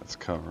out. Let's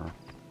cover.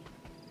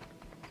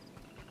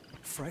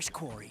 Fresh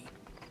quarry.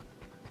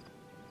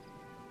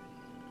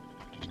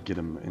 Just get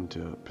him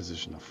into a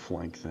position to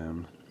flank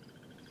them.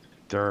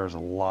 There's a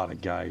lot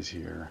of guys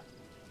here.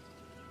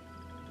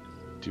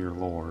 Dear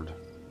Lord.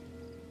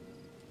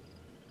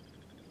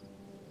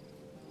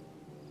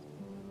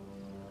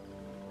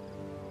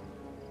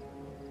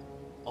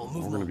 I'll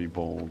move We're gonna be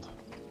bold.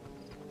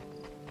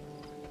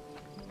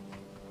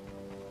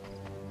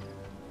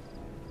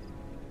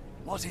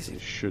 What is They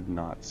it? should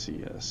not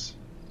see us.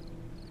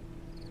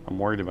 I'm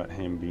worried about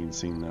him being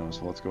seen though,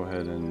 so let's go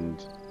ahead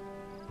and...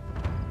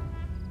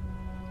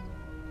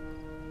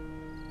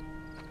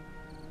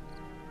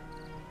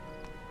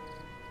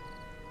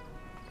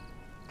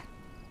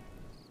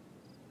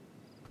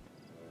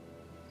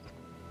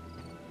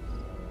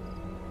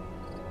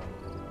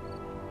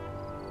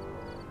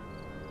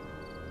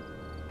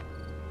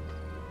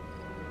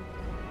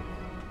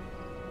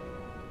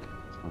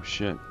 Oh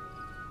shit.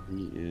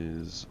 He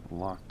is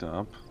locked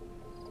up.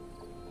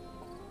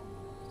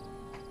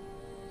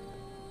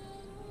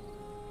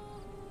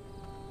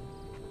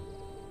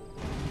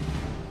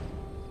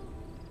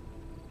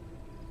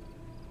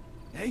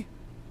 Hey?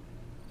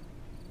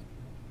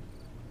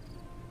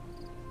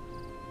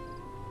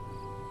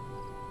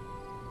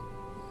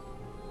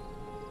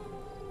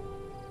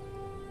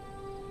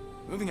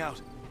 Moving out.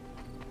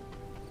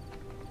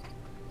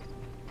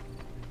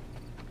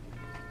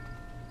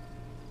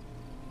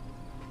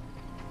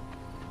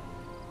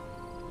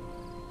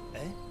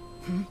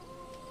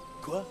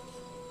 Quoi?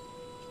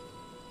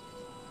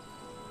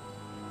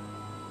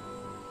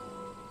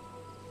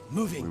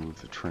 Moving. We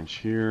move the trench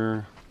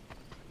here.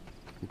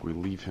 I think we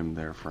leave him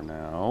there for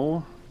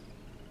now.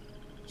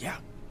 Yeah.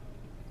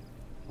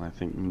 I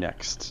think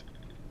next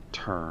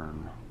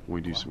turn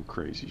we do some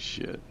crazy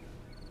shit.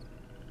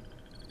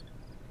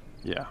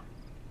 Yeah.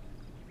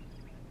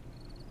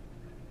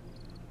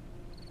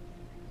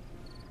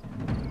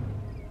 I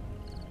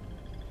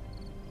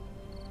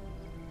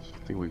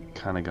think we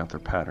kind of got their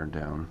pattern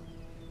down.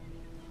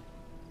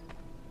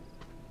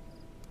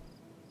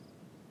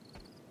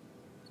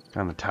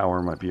 And the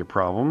tower might be a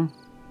problem.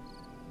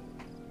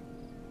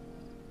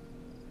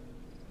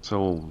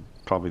 So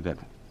probably that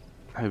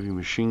heavy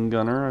machine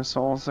gunner I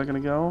saw a second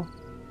ago.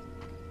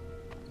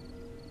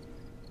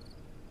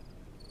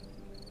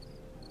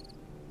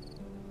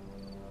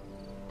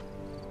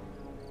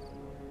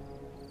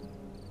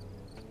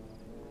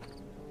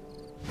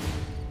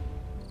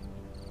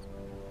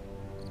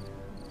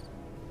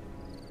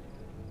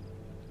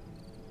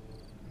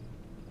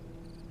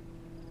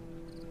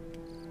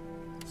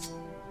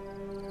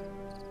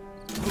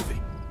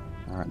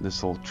 Alright,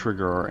 this will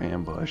trigger our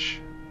ambush.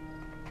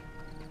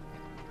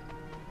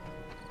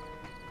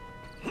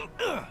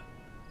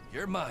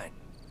 You're mine.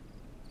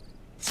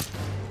 Is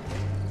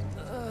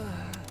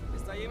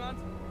there jemand?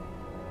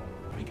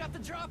 We got the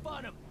drop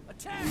on him!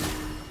 Attack!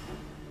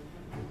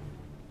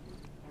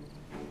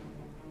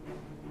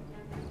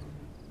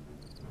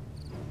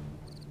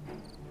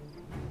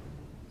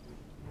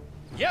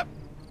 Yep.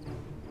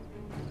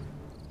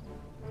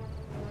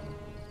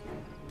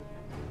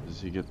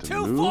 Does he get to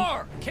Too move?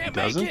 far. Can't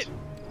He make doesn't? it.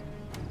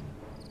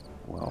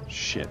 Well,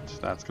 shit.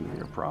 That's gonna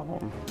be a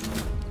problem.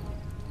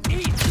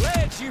 Eat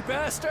lead, you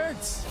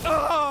bastards!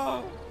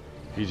 Oh!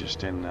 He's just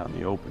standing out in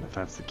the open if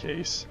that's the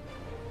case.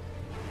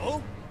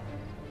 Oh!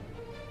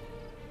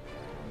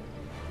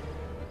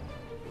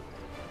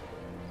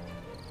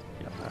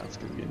 Yep, that's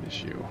gonna be an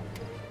issue.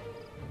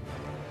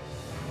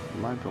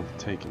 We might be able to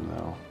take him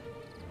though.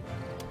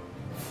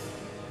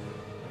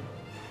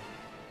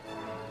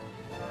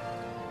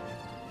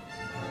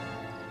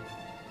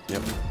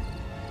 Yep.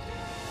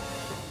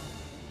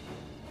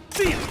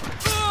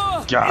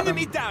 Got him.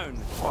 Enemy down!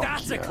 Fuck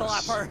That's yes. a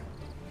clapper!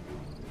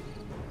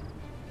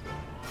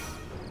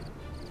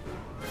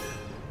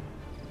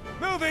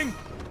 Moving!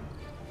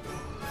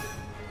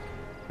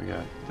 We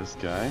got this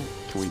guy.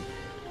 Can we?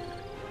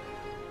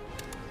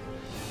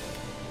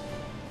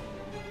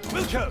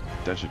 Wilco!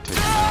 That should take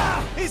him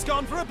out. He's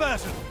gone for a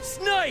Burton!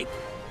 Snipe!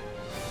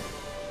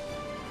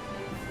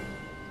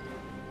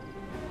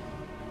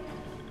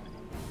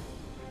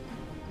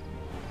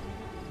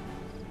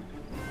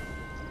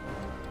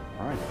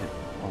 Alright, hit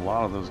a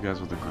lot of those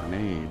guys with a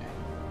grenade.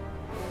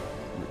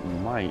 It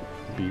might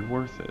be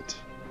worth it.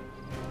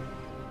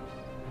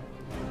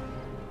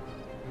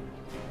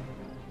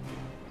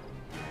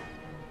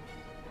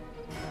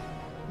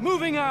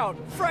 Moving out!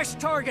 Fresh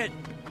target!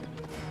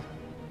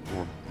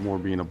 We're more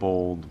being a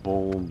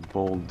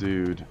bold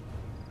dude.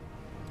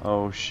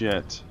 Oh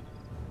shit.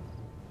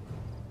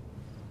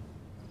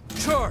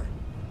 Sure.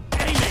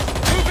 Aim it.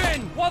 Move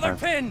in while they're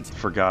pinned.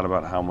 Forgot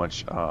about how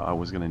much I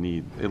was gonna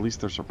need. At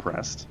least they're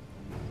suppressed.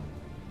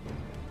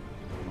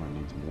 I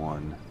need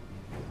one.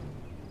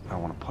 I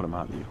don't want to put them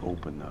out in the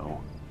open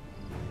though.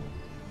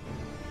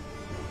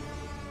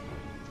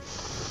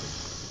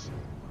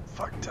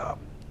 Fucked up.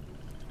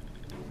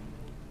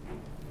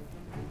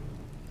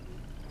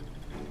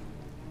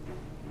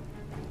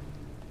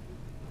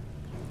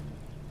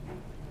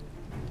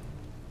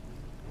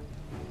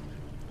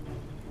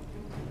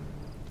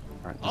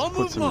 Alright, this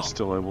puts him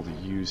still able to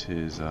use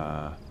his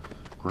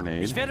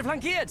grenade. Ich werde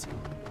flankiert.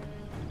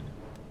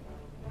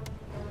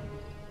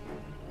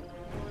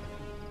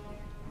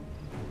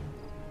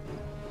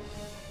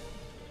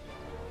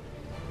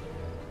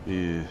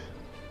 Yeah.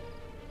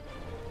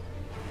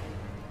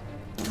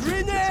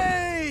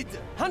 Grenade!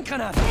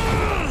 Handgranate!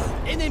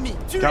 Enemy!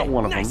 Got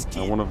one of them,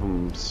 and one of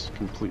them's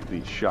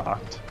completely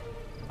shocked.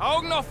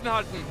 Augen offen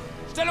halten!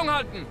 Stellung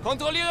halten!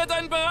 Kontrolliere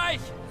deinen Bereich!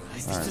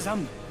 Reiß dich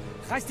zusammen!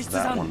 Reiß dich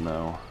That zusammen! one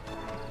though.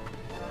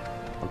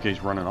 Okay,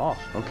 he's running off.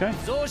 Okay.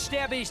 So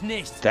sterbe ich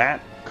nicht!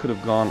 That could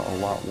have gone a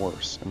lot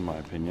worse, in my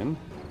opinion.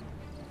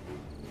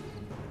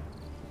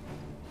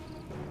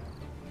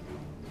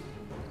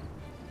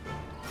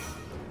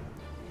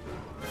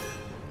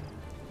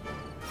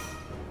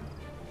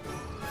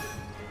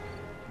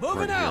 Moving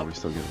Right here, out! we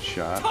still get a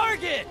shot.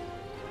 Target!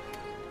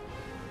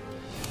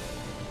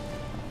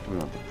 Do we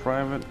want the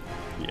private?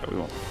 Yeah, we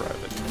want the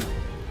private.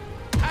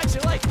 How'd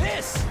you like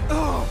this?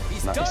 Oh,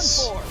 he's Nice.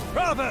 done for!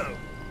 Bravo!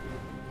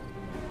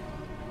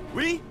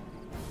 Oui?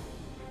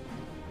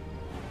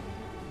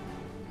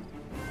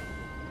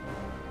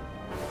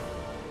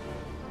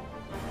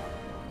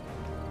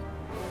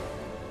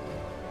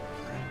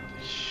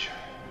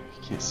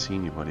 You can't see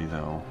anybody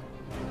though.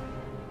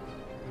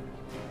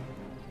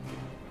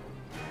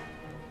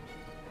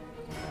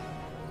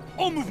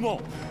 En mouvement!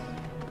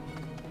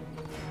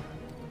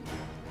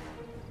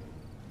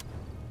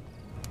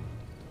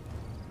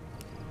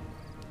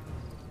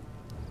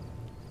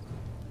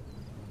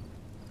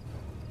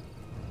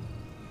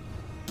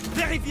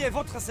 Vérifiez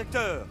votre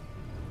secteur!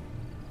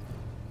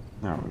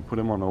 Now we put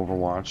him on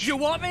Overwatch. You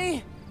want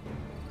me?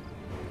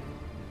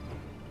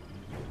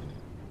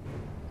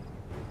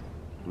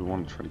 We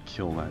want to try to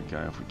kill that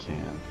guy if we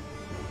can.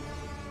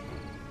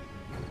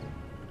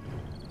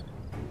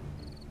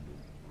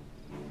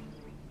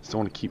 Still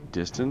want to keep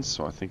distance,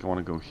 so I think I want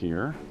to go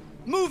here.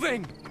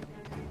 Moving!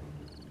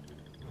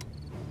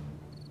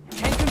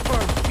 Can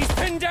confirm. He's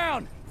pinned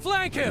down!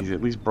 Flank him! He's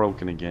at least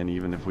broken again,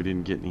 even if we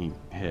didn't get any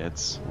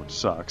hits, which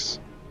sucks.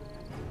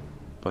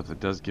 But that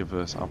does give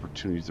us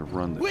opportunities to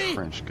run the Oui.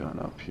 trench gun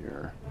up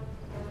here.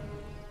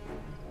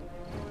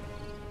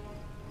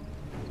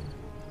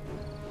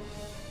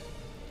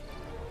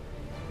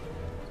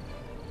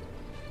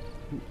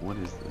 What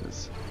is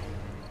this?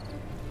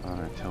 How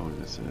do I tell who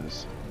this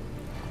is?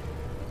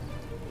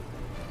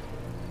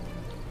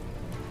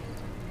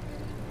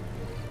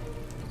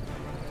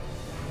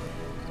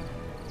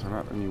 Is there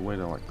not any way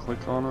to like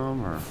click on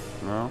them or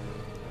no?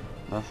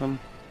 Nothing?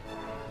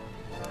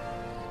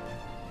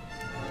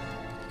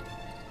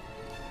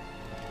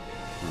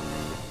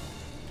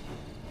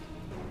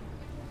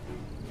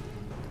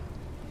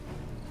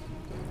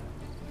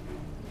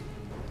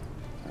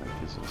 That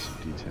gives us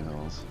some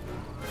details.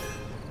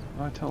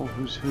 How do I tell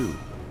who's who?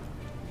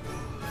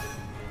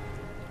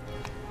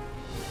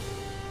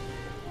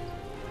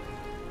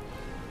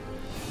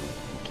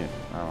 Okay,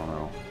 I don't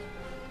know.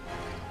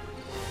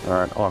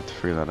 Alright, I'll have to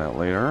figure that out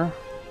later.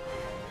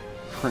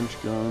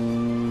 French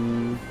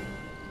gun.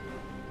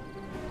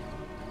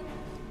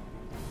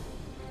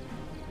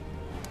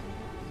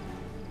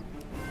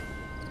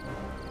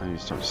 I need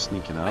to start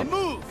sneaking I up.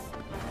 move!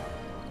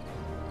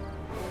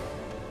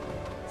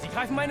 Sie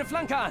greifen meine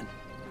Flanke an!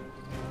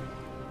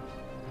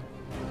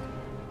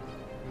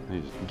 I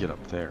need to get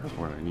up there is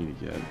where I need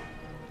to get.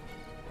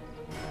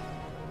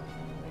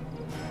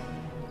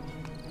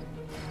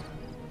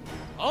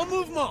 En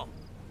mouvement!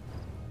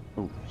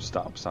 Oh,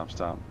 stop, stop,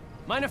 stop.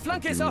 Meine I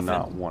Flanke ist do offen!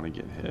 not want to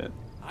get hit.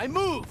 I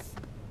move!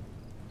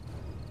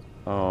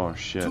 Oh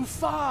shit. Too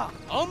far!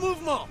 En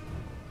mouvement!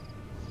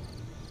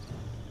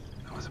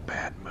 That was a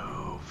bad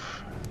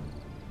move.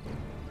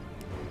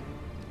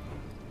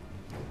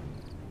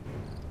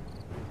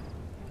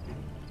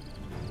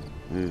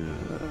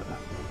 Ugh.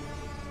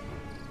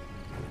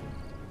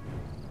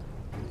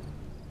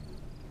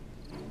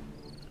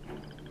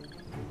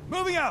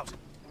 Moving out!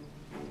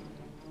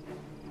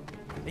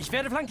 Ich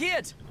werde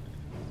flankiert!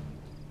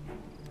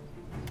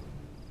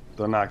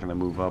 They're not going to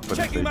move up, but if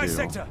Checking they my do,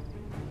 sector!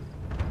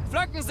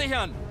 Flanken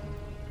sichern!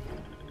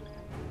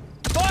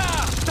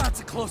 Feuer!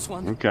 That's a close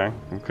one. okay,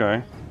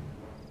 okay.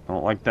 I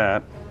don't like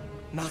that.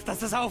 Mach,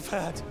 dass es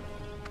aufhört.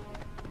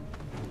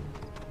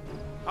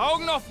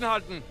 Augen offen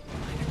halten!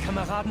 Meine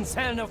Kameraden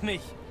zählen auf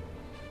mich.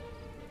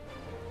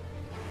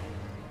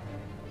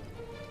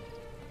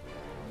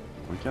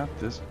 We got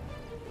this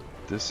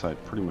side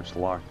pretty much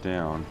locked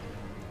down.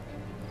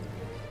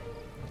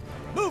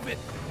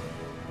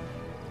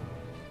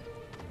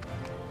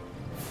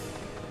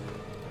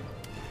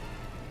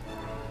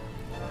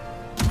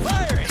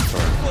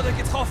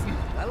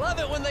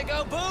 they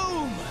go.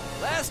 Boom!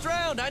 Last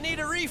round, I need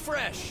a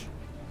refresh.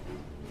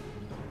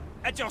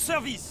 At your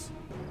service.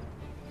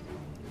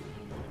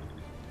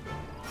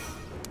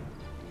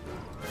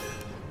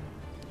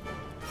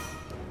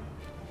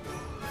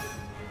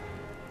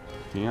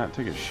 Can you not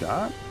take a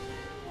shot?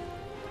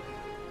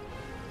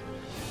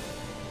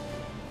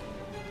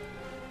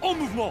 En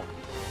mouvement.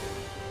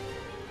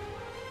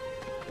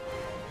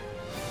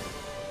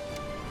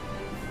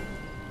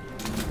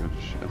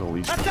 At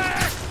least.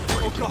 Attack!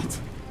 Oh God.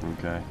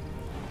 Okay.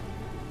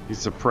 He's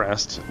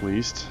suppressed, at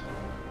least.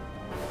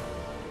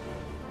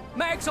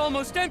 Mag's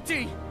almost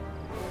empty.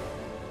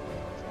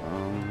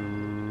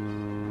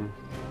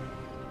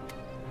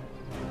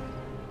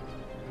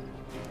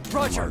 Might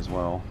Roger. as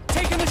well.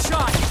 Taking the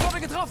shot. Ich habe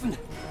getroffen.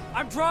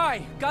 I'm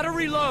dry. Gotta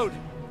reload.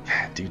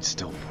 Dude's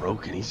still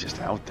broken. He's just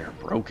out there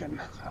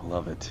broken. I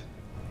love it.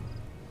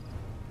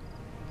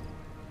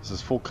 This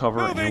is full cover,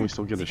 and we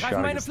still get a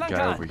shot against the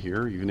guy over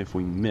here, even if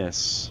we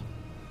miss.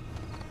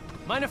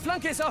 Meine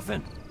Flanke ist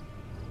offen.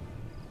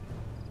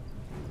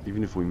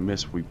 Even if we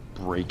miss, we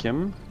break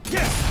him.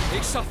 Yes!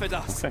 Ich schaffe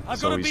das. Okay, I've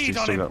so got a he's bead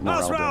still on got him. morale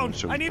Last damage, round.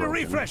 so I he's need a broken.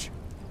 refresh.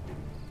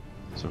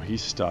 So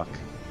he's stuck,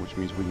 which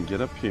means we can get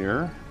up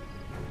here.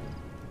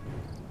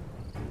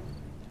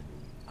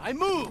 I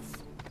move!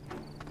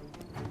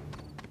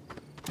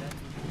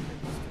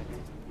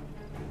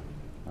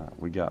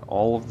 We got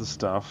all of the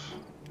stuff.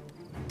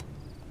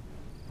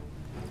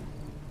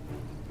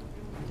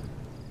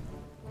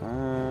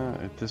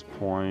 At this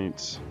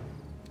point,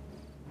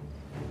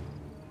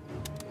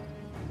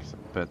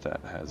 I bet that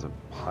has a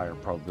higher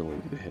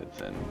probability to hit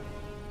than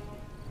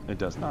it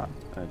does not.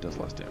 It does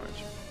less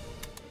damage.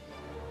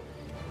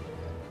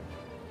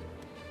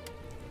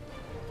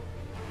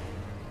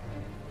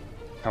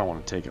 Kind of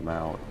want to take him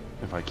out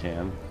if I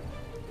can,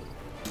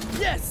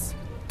 Yes!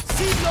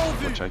 Siedlung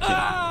vue! which I can.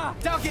 Ah!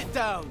 Target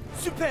down!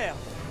 Super.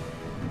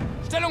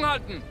 Stellung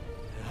halten!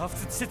 Hör auf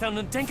zu zittern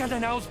und denk an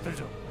deine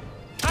Ausbildung.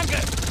 Danke!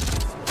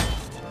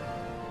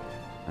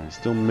 And he's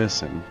still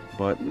missing,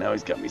 but now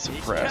he's got me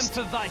suppressed.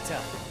 Kämpfe weiter!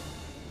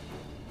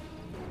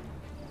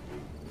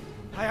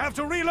 I have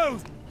to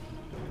reload.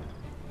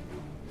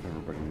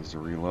 Everybody needs to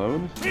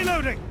reload.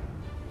 Reloading.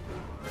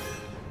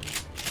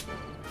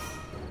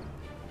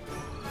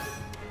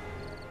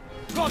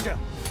 Roger.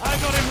 I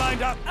got him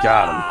lined up.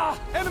 Got him. Ah!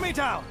 Enemy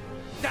down.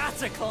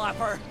 That's a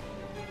clapper.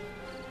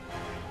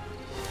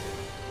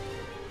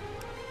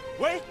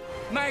 Wait.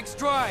 Mag's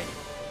dry.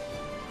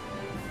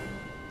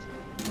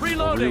 I'll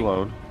Reloading.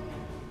 reload.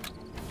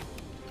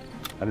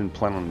 I didn't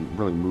plan on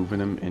really moving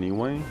him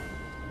anyway.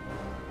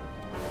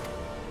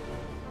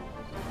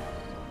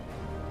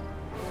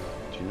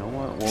 Do you know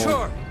what? Well,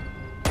 Sure.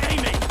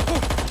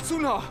 Aiming.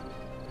 Sooner!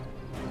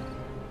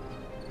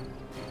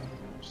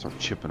 start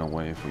chipping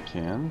away if we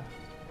can.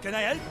 Can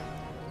I help?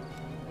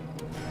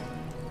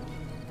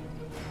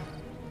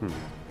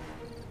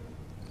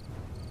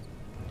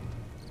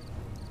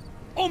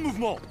 En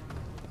mouvement.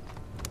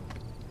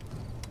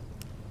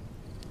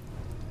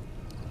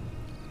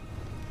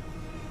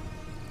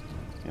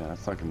 Yeah,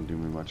 that's not going to do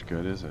me much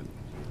good, is it?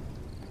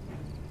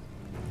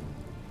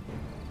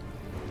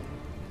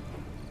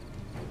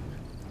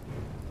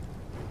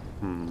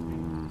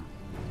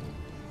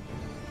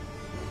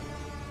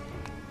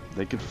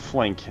 They could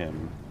flank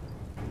him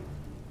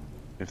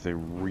if they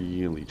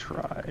really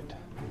tried.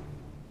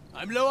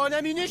 I'm low on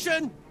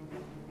ammunition!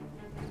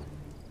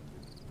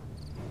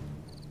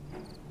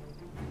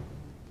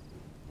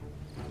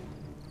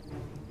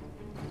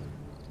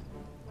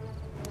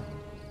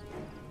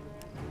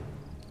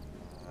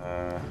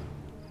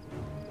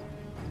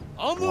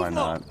 En Why mouvement!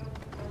 not?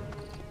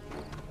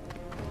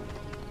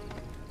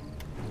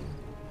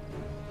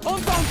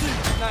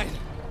 Entendu! Nein!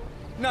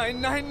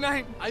 Nein, nein,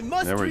 nein! I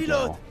must There we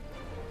reload! go.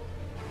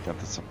 Got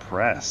the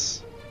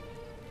suppress.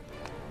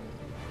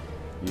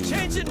 You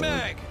Change it, reload.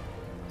 Mag.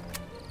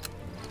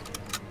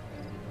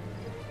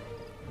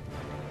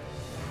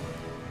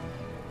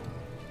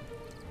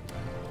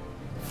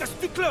 That's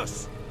too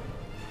close.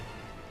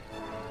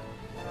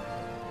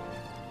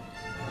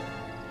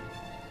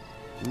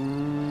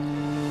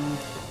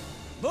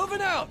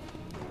 Moving out.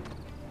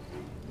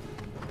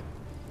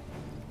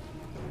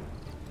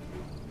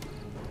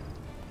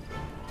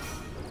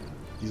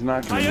 He's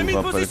not going I to am move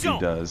in up, but if he position.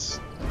 does,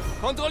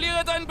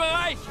 Kontrolliere deinen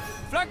Bereich!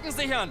 Flanken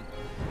sichern!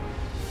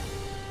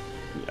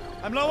 yeah.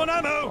 I'm low on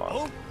ammo.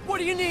 Oh, What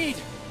do you need?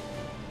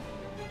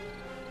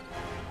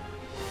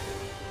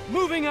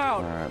 Moving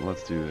out. Alright,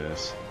 let's do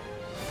this.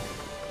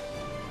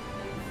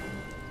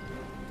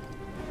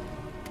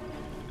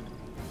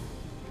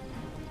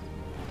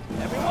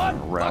 Everyone,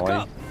 buck Rally.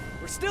 up.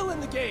 We're still in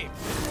the game.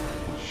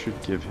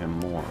 Should give him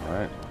more,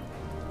 right?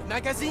 The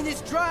magazine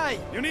is dry!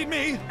 you need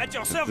me at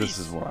your service. This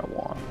is what I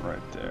want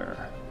right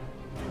there.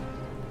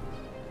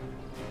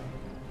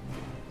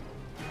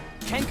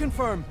 Can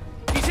confirm.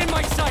 He's in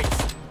my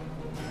sights.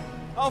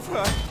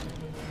 Aufhören!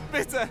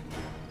 Bitte!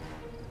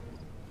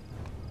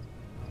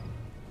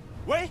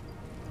 Wait.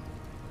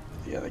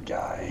 The other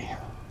guy.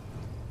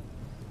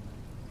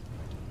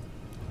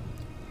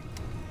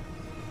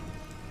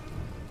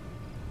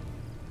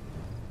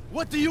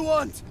 What do you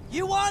want?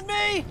 You want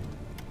me?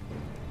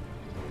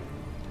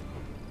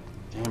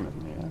 Damn it,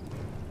 man.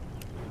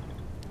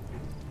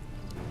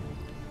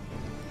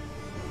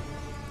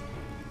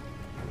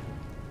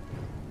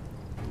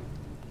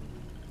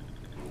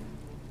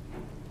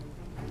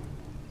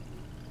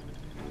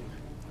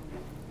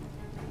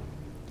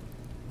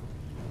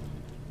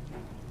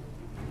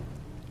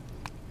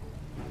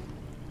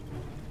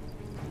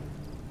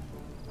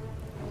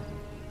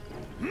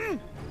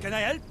 Can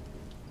I help?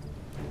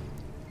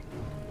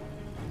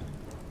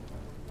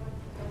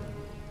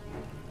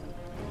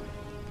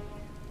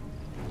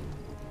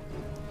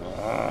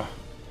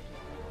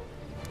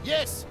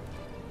 Yes.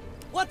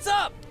 What's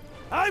up?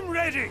 I'm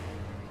ready!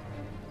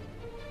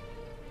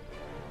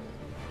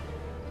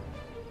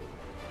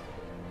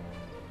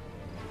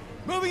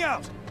 Moving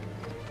out!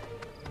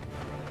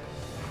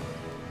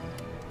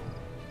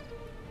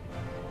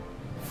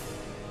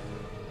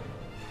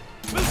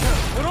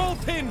 They're all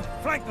pinned!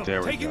 Flank them!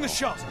 There we Taking go. the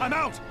shot! I'm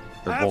out!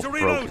 They're I have both to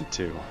reload! broken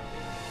too.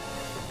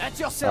 At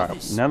your Alright,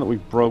 service. now that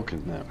we've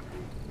broken them.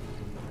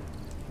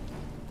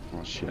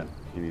 Oh shit,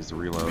 he needs to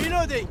reload.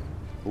 Reloading.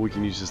 We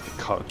can use this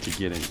to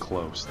get in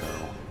close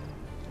though.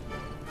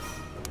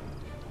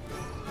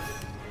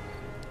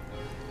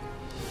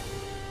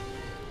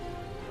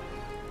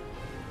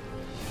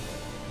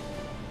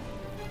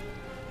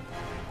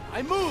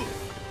 I move.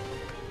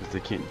 But they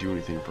can't do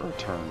anything for a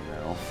turn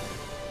now.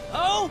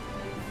 Oh.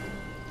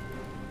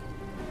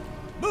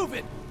 Move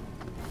it.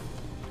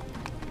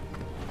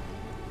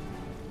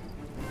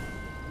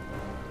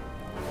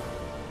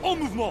 En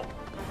mouvement!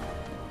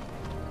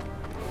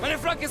 Meine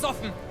Flanke ist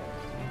offen.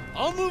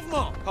 En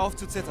mouvement. Hör auf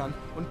zu zittern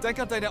und denk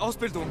an deine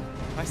Ausbildung.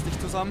 Reiß dich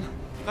zusammen.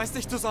 Reiß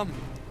dich zusammen.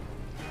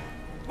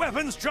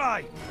 Weapons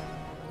dry!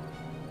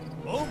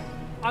 Oh?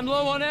 I'm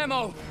low on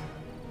ammo.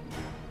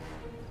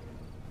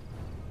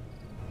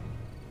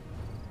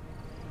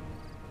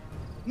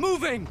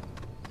 Moving.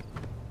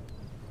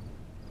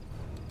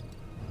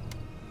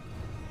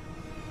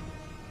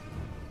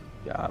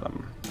 Got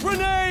him.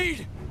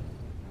 Grenade!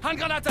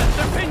 Handgranate!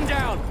 They're pinned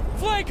down!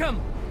 Flank them!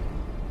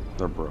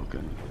 They're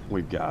broken.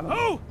 We've got them.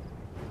 Oh!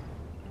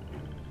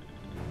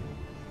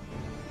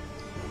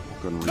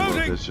 Go and reload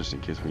Loading! this just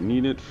in case we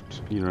need it.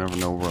 You never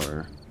know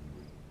where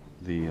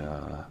the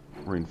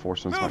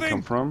reinforcements might come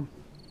Moving! from.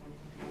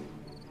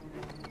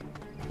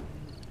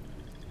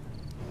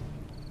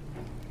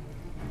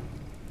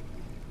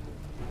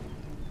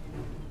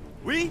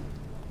 Oui?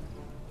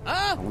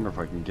 I wonder if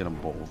I can get them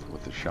both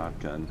with the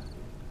shotgun.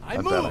 I I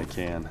bet I move.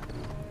 can.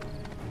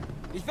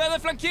 Ich werde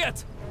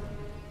flankiert!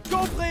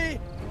 Compris.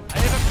 I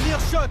have a clear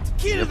shot.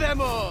 Kill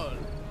them all.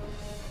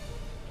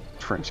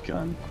 Trench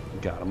gun.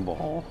 Got them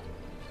all.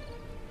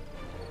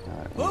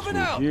 Alright, let's Moving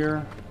move out.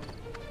 here.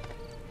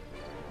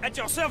 At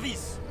your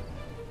service!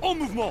 En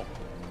mouvement!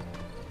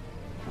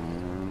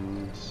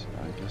 And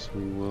I guess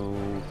we will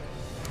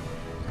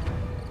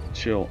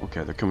chill.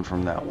 Okay, they're coming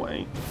from that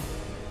way.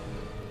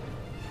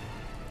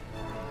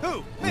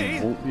 Who? We Me?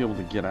 won't be able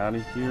to get out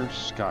of here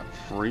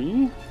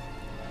scot-free.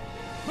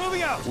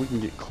 Moving out! We can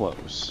get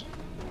close.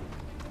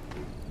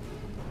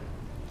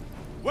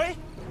 Wait!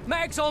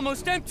 Mag's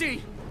almost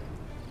empty!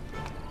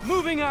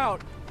 Moving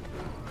out!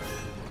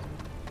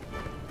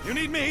 You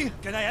need me?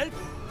 Can I help?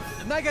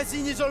 The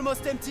magazine is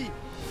almost empty.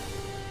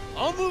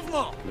 En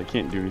mouvement. They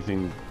can't do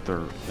anything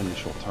their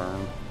initial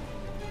turn.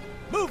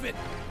 Move it.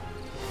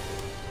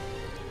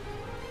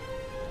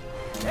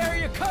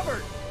 Area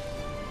covered.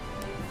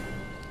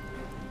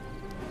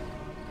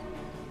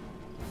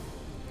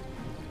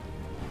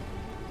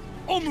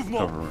 En mouvement!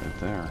 Cover right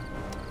there.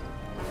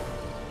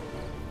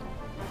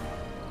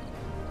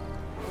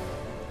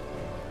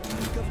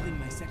 Covering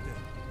my sector.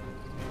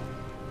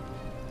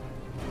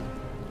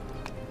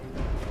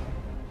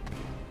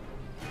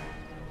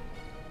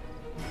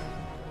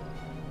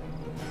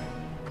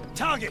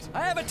 Target!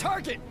 I have a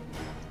target.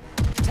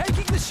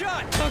 Taking the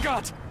shot. Oh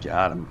God!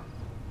 Got him.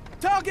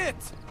 Target.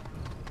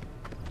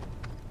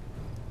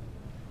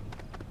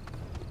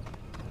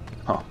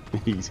 Oh,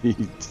 he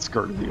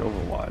skirted the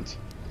Overwatch.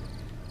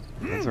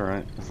 That's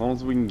alright. As long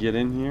as we can get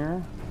in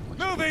here, which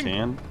we Moving.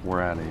 can,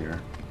 we're out of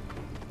here.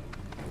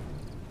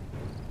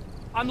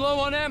 I'm low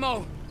on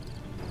ammo!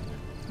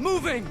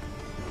 Moving!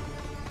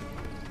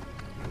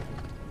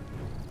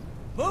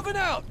 Moving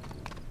out.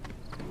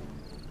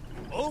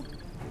 Oh,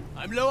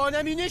 I'm low on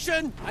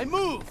ammunition. I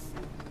move.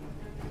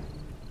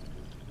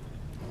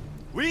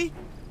 Oui?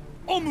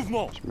 En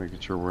mouvement! Just making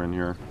sure we're in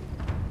here.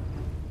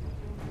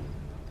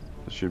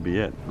 That should be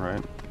it,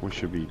 right? We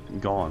should be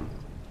gone.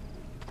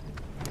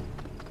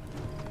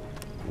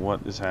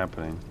 What is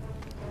happening?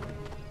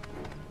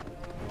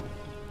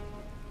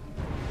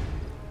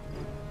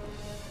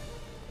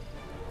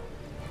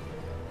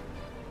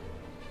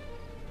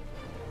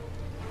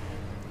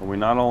 Are we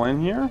not all in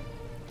here?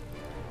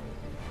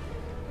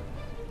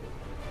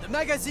 The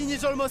magazine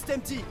is almost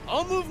empty.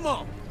 En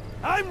mouvement.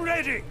 I'm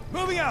ready!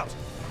 Moving out!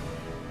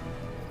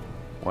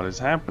 What is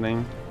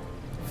happening?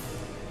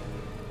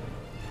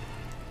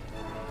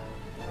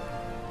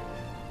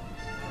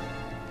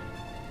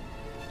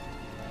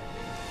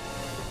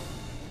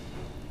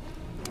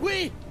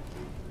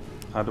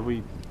 How do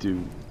we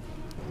do?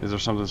 Is there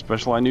something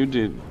special I need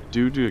to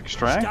do to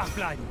extract? Stark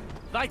bleiben.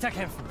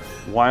 Weiterkämpfen.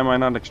 Why am I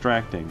not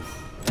extracting?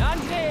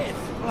 Angriff!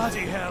 Bloody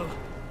hell.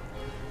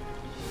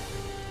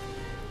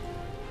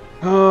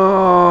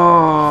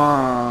 Oh,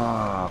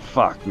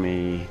 fuck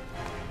me.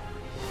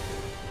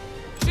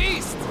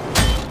 Schießt!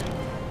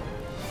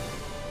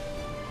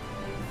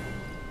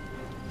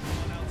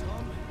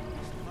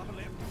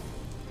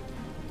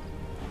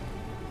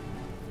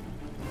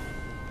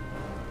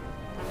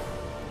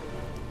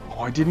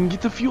 Oh, I didn't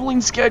get the fueling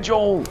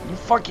schedule! You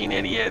fucking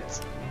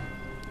idiot!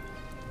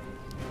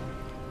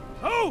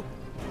 Oh!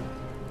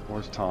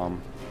 Where's Tom?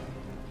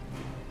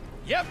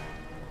 Yep.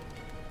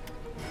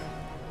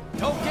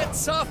 Don't get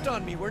soft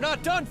on me. We're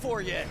not done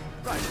for yet.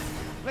 Right.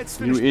 Let's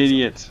You finish this.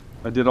 idiot.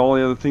 I did all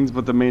the other things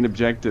but the main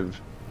objective.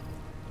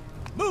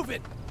 Move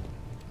it.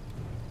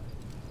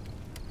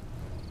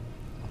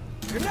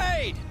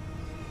 Grenade.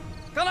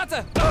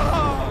 Granate.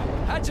 Oh,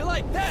 how'd you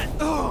like that?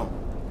 Oh!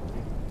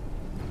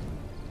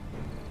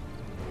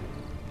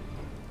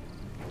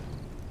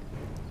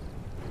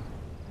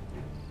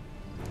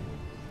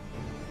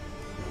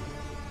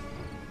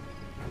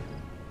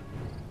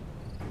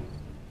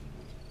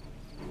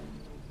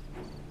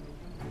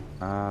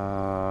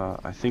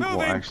 I think we'll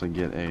Moving. actually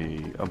get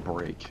a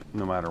break,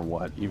 no matter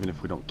what, even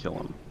if we don't kill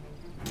him.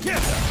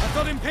 Yes! I've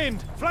got him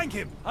pinned! Flank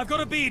him! I've got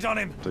a bead on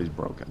him! So he's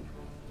broken.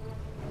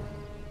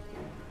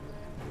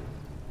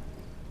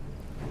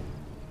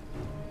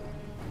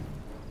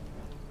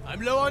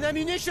 I'm low on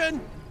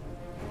ammunition!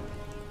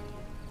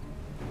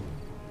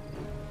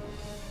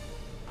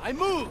 I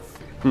move!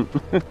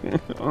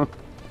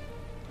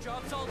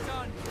 Job's all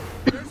done.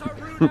 There's our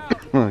route out.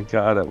 Oh my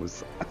god,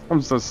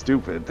 I'm so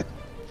stupid.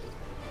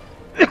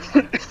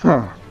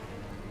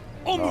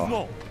 En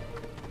mouvement!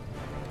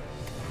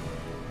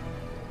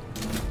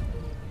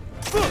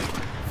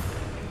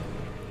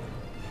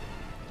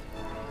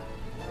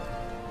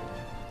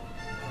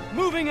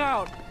 Moving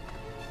out!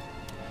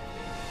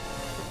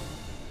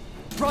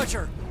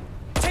 Roger.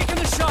 Taking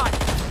the shot.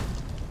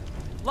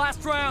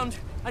 Last round.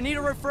 I need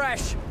a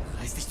refresh.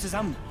 Reiß dich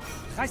zusammen!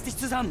 Reiß dich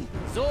zusammen!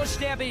 So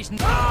sterbe ich.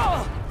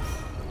 Ah!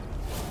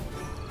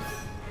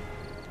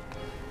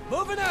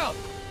 Moving out.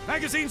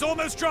 Magazine's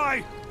almost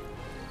dry!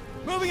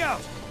 Moving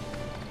out!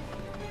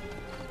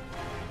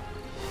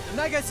 The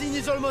magazine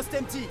is almost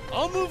empty!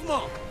 En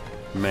mouvement!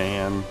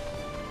 Man,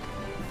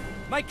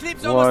 My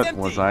clip's almost what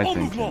empty! was I En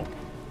thinking? mouvement!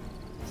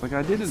 It's like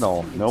I did it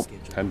all. Nope,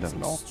 hadn't done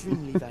it all.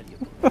 Extremely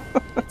valuable.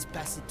 Let's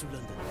pass it to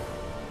London.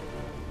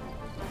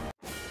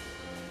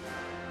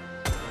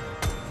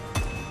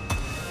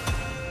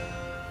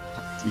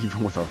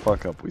 Even with our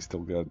fuck up, we still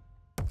got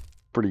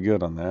pretty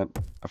good on that.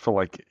 I feel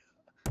like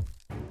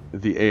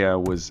the AI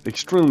was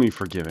extremely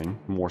forgiving,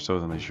 more so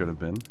than they should have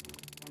been.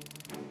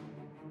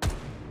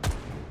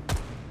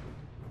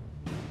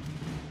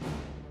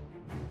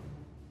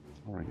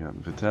 We got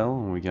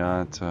Vitel, and we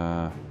got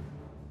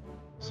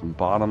some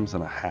bottoms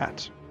and a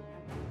hat.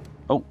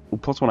 Oh,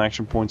 +1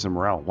 action points and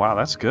morale. Wow,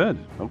 that's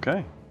good.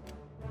 Okay.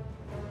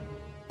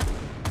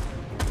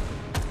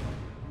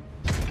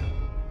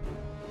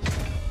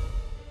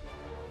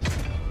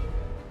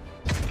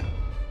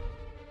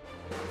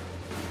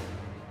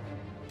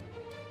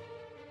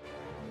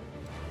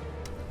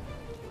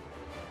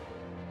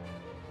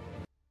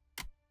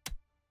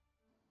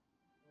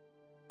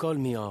 Call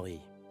me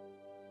Henri.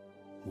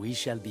 We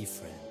shall be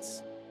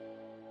friends.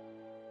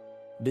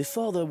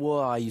 Before the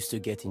war, I used to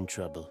get in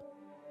trouble,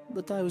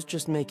 but I was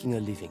just making a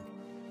living.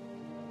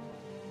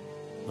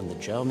 When the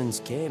Germans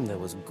came, there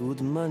was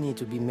good money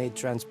to be made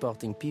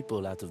transporting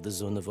people out of the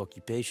zone of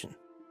occupation.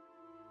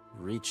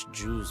 Rich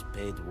Jews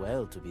paid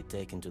well to be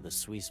taken to the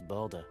Swiss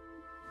border,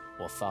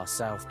 or far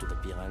south to the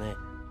Pyrenees,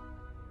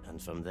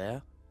 and from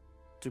there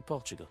to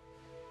Portugal.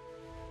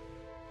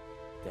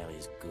 There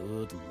is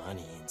good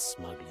money in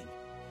smuggling.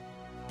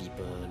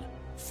 People,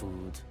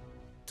 food,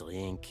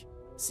 drink,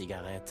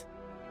 cigarette.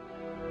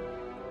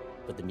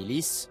 But the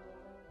milice,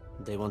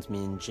 they want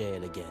me in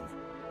jail again.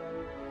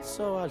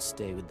 So I'll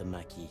stay with the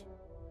Maquis.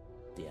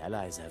 The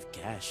Allies have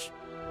cash.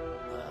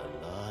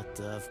 A lot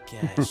of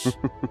cash.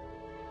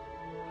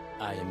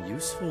 I am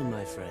useful,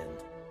 my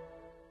friend.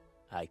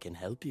 I can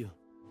help you.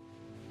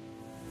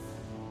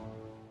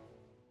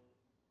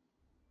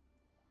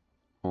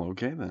 Well,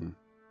 okay then.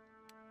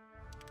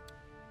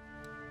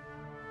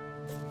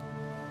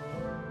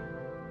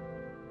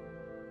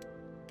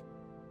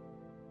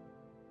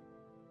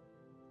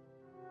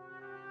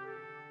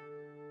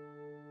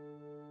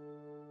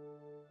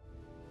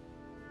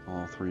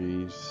 All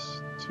threes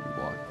to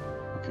what?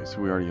 Okay, so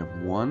we already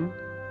have one.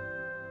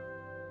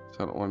 Is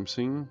that what I'm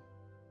seeing?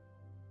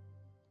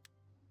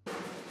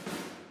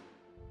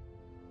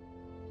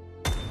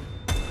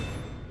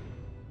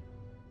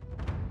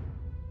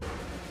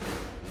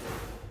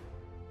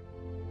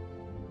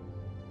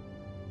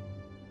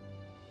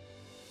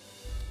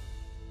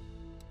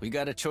 We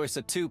got a choice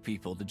of 2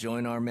 people to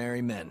join our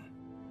merry men.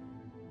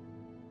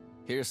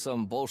 Here's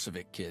some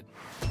Bolshevik kid.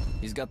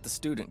 He's got the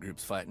student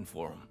groups fighting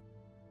for him.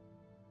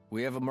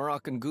 We have a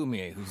Moroccan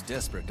Goumier who's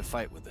desperate to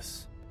fight with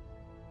us.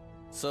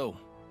 So,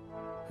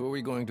 who are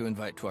we going to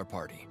invite to our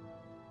party?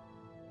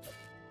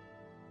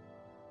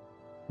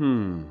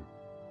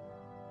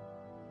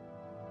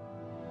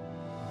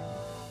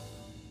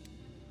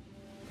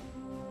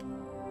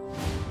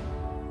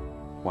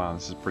 Wow,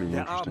 this is pretty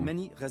There are interesting.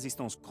 many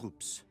resistance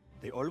groups.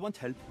 They all want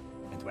help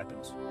and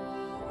weapons.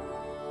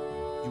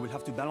 You will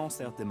have to balance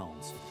their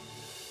demands.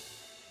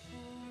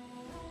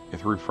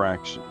 Three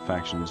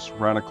factions: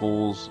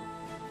 radicals,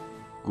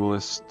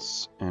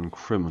 ghoulists, and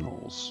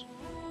criminals.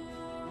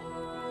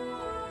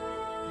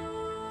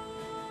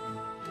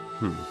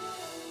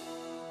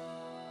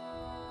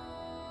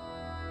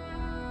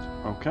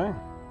 Okay.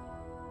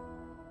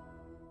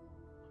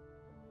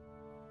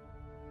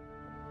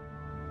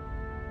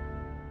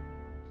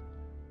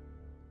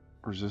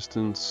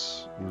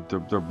 Resistance.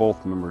 They're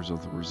both members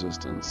of the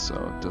Resistance, so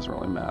it doesn't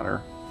really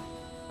matter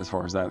as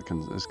far as that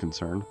is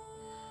concerned.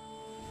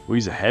 Well,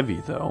 he's a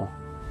heavy, though.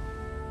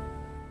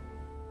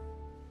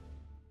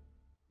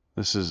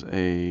 This is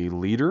a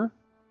leader?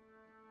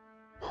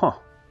 Huh.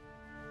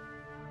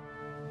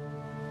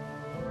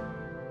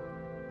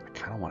 I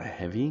kind of want a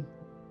heavy.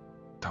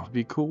 That would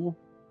be cool.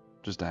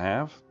 Just to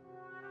have.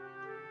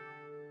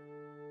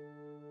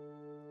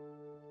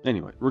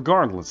 Anyway,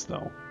 regardless,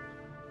 though,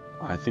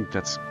 I think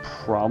that's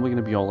probably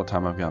going to be all the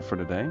time I've got for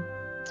today.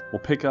 We'll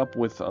pick up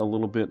with a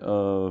little bit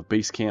of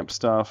base camp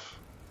stuff.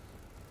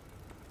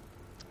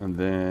 And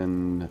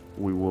then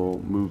we will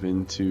move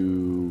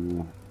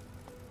into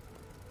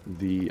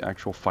the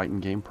actual fighting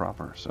game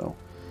proper. So,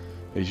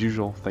 as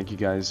usual, thank you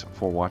guys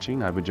for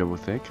watching. I've been Jumbo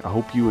Thick. I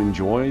hope you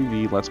enjoy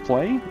the Let's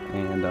Play,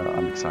 and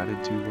I'm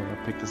excited to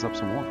pick this up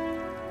some more.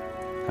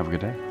 Have a good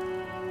day.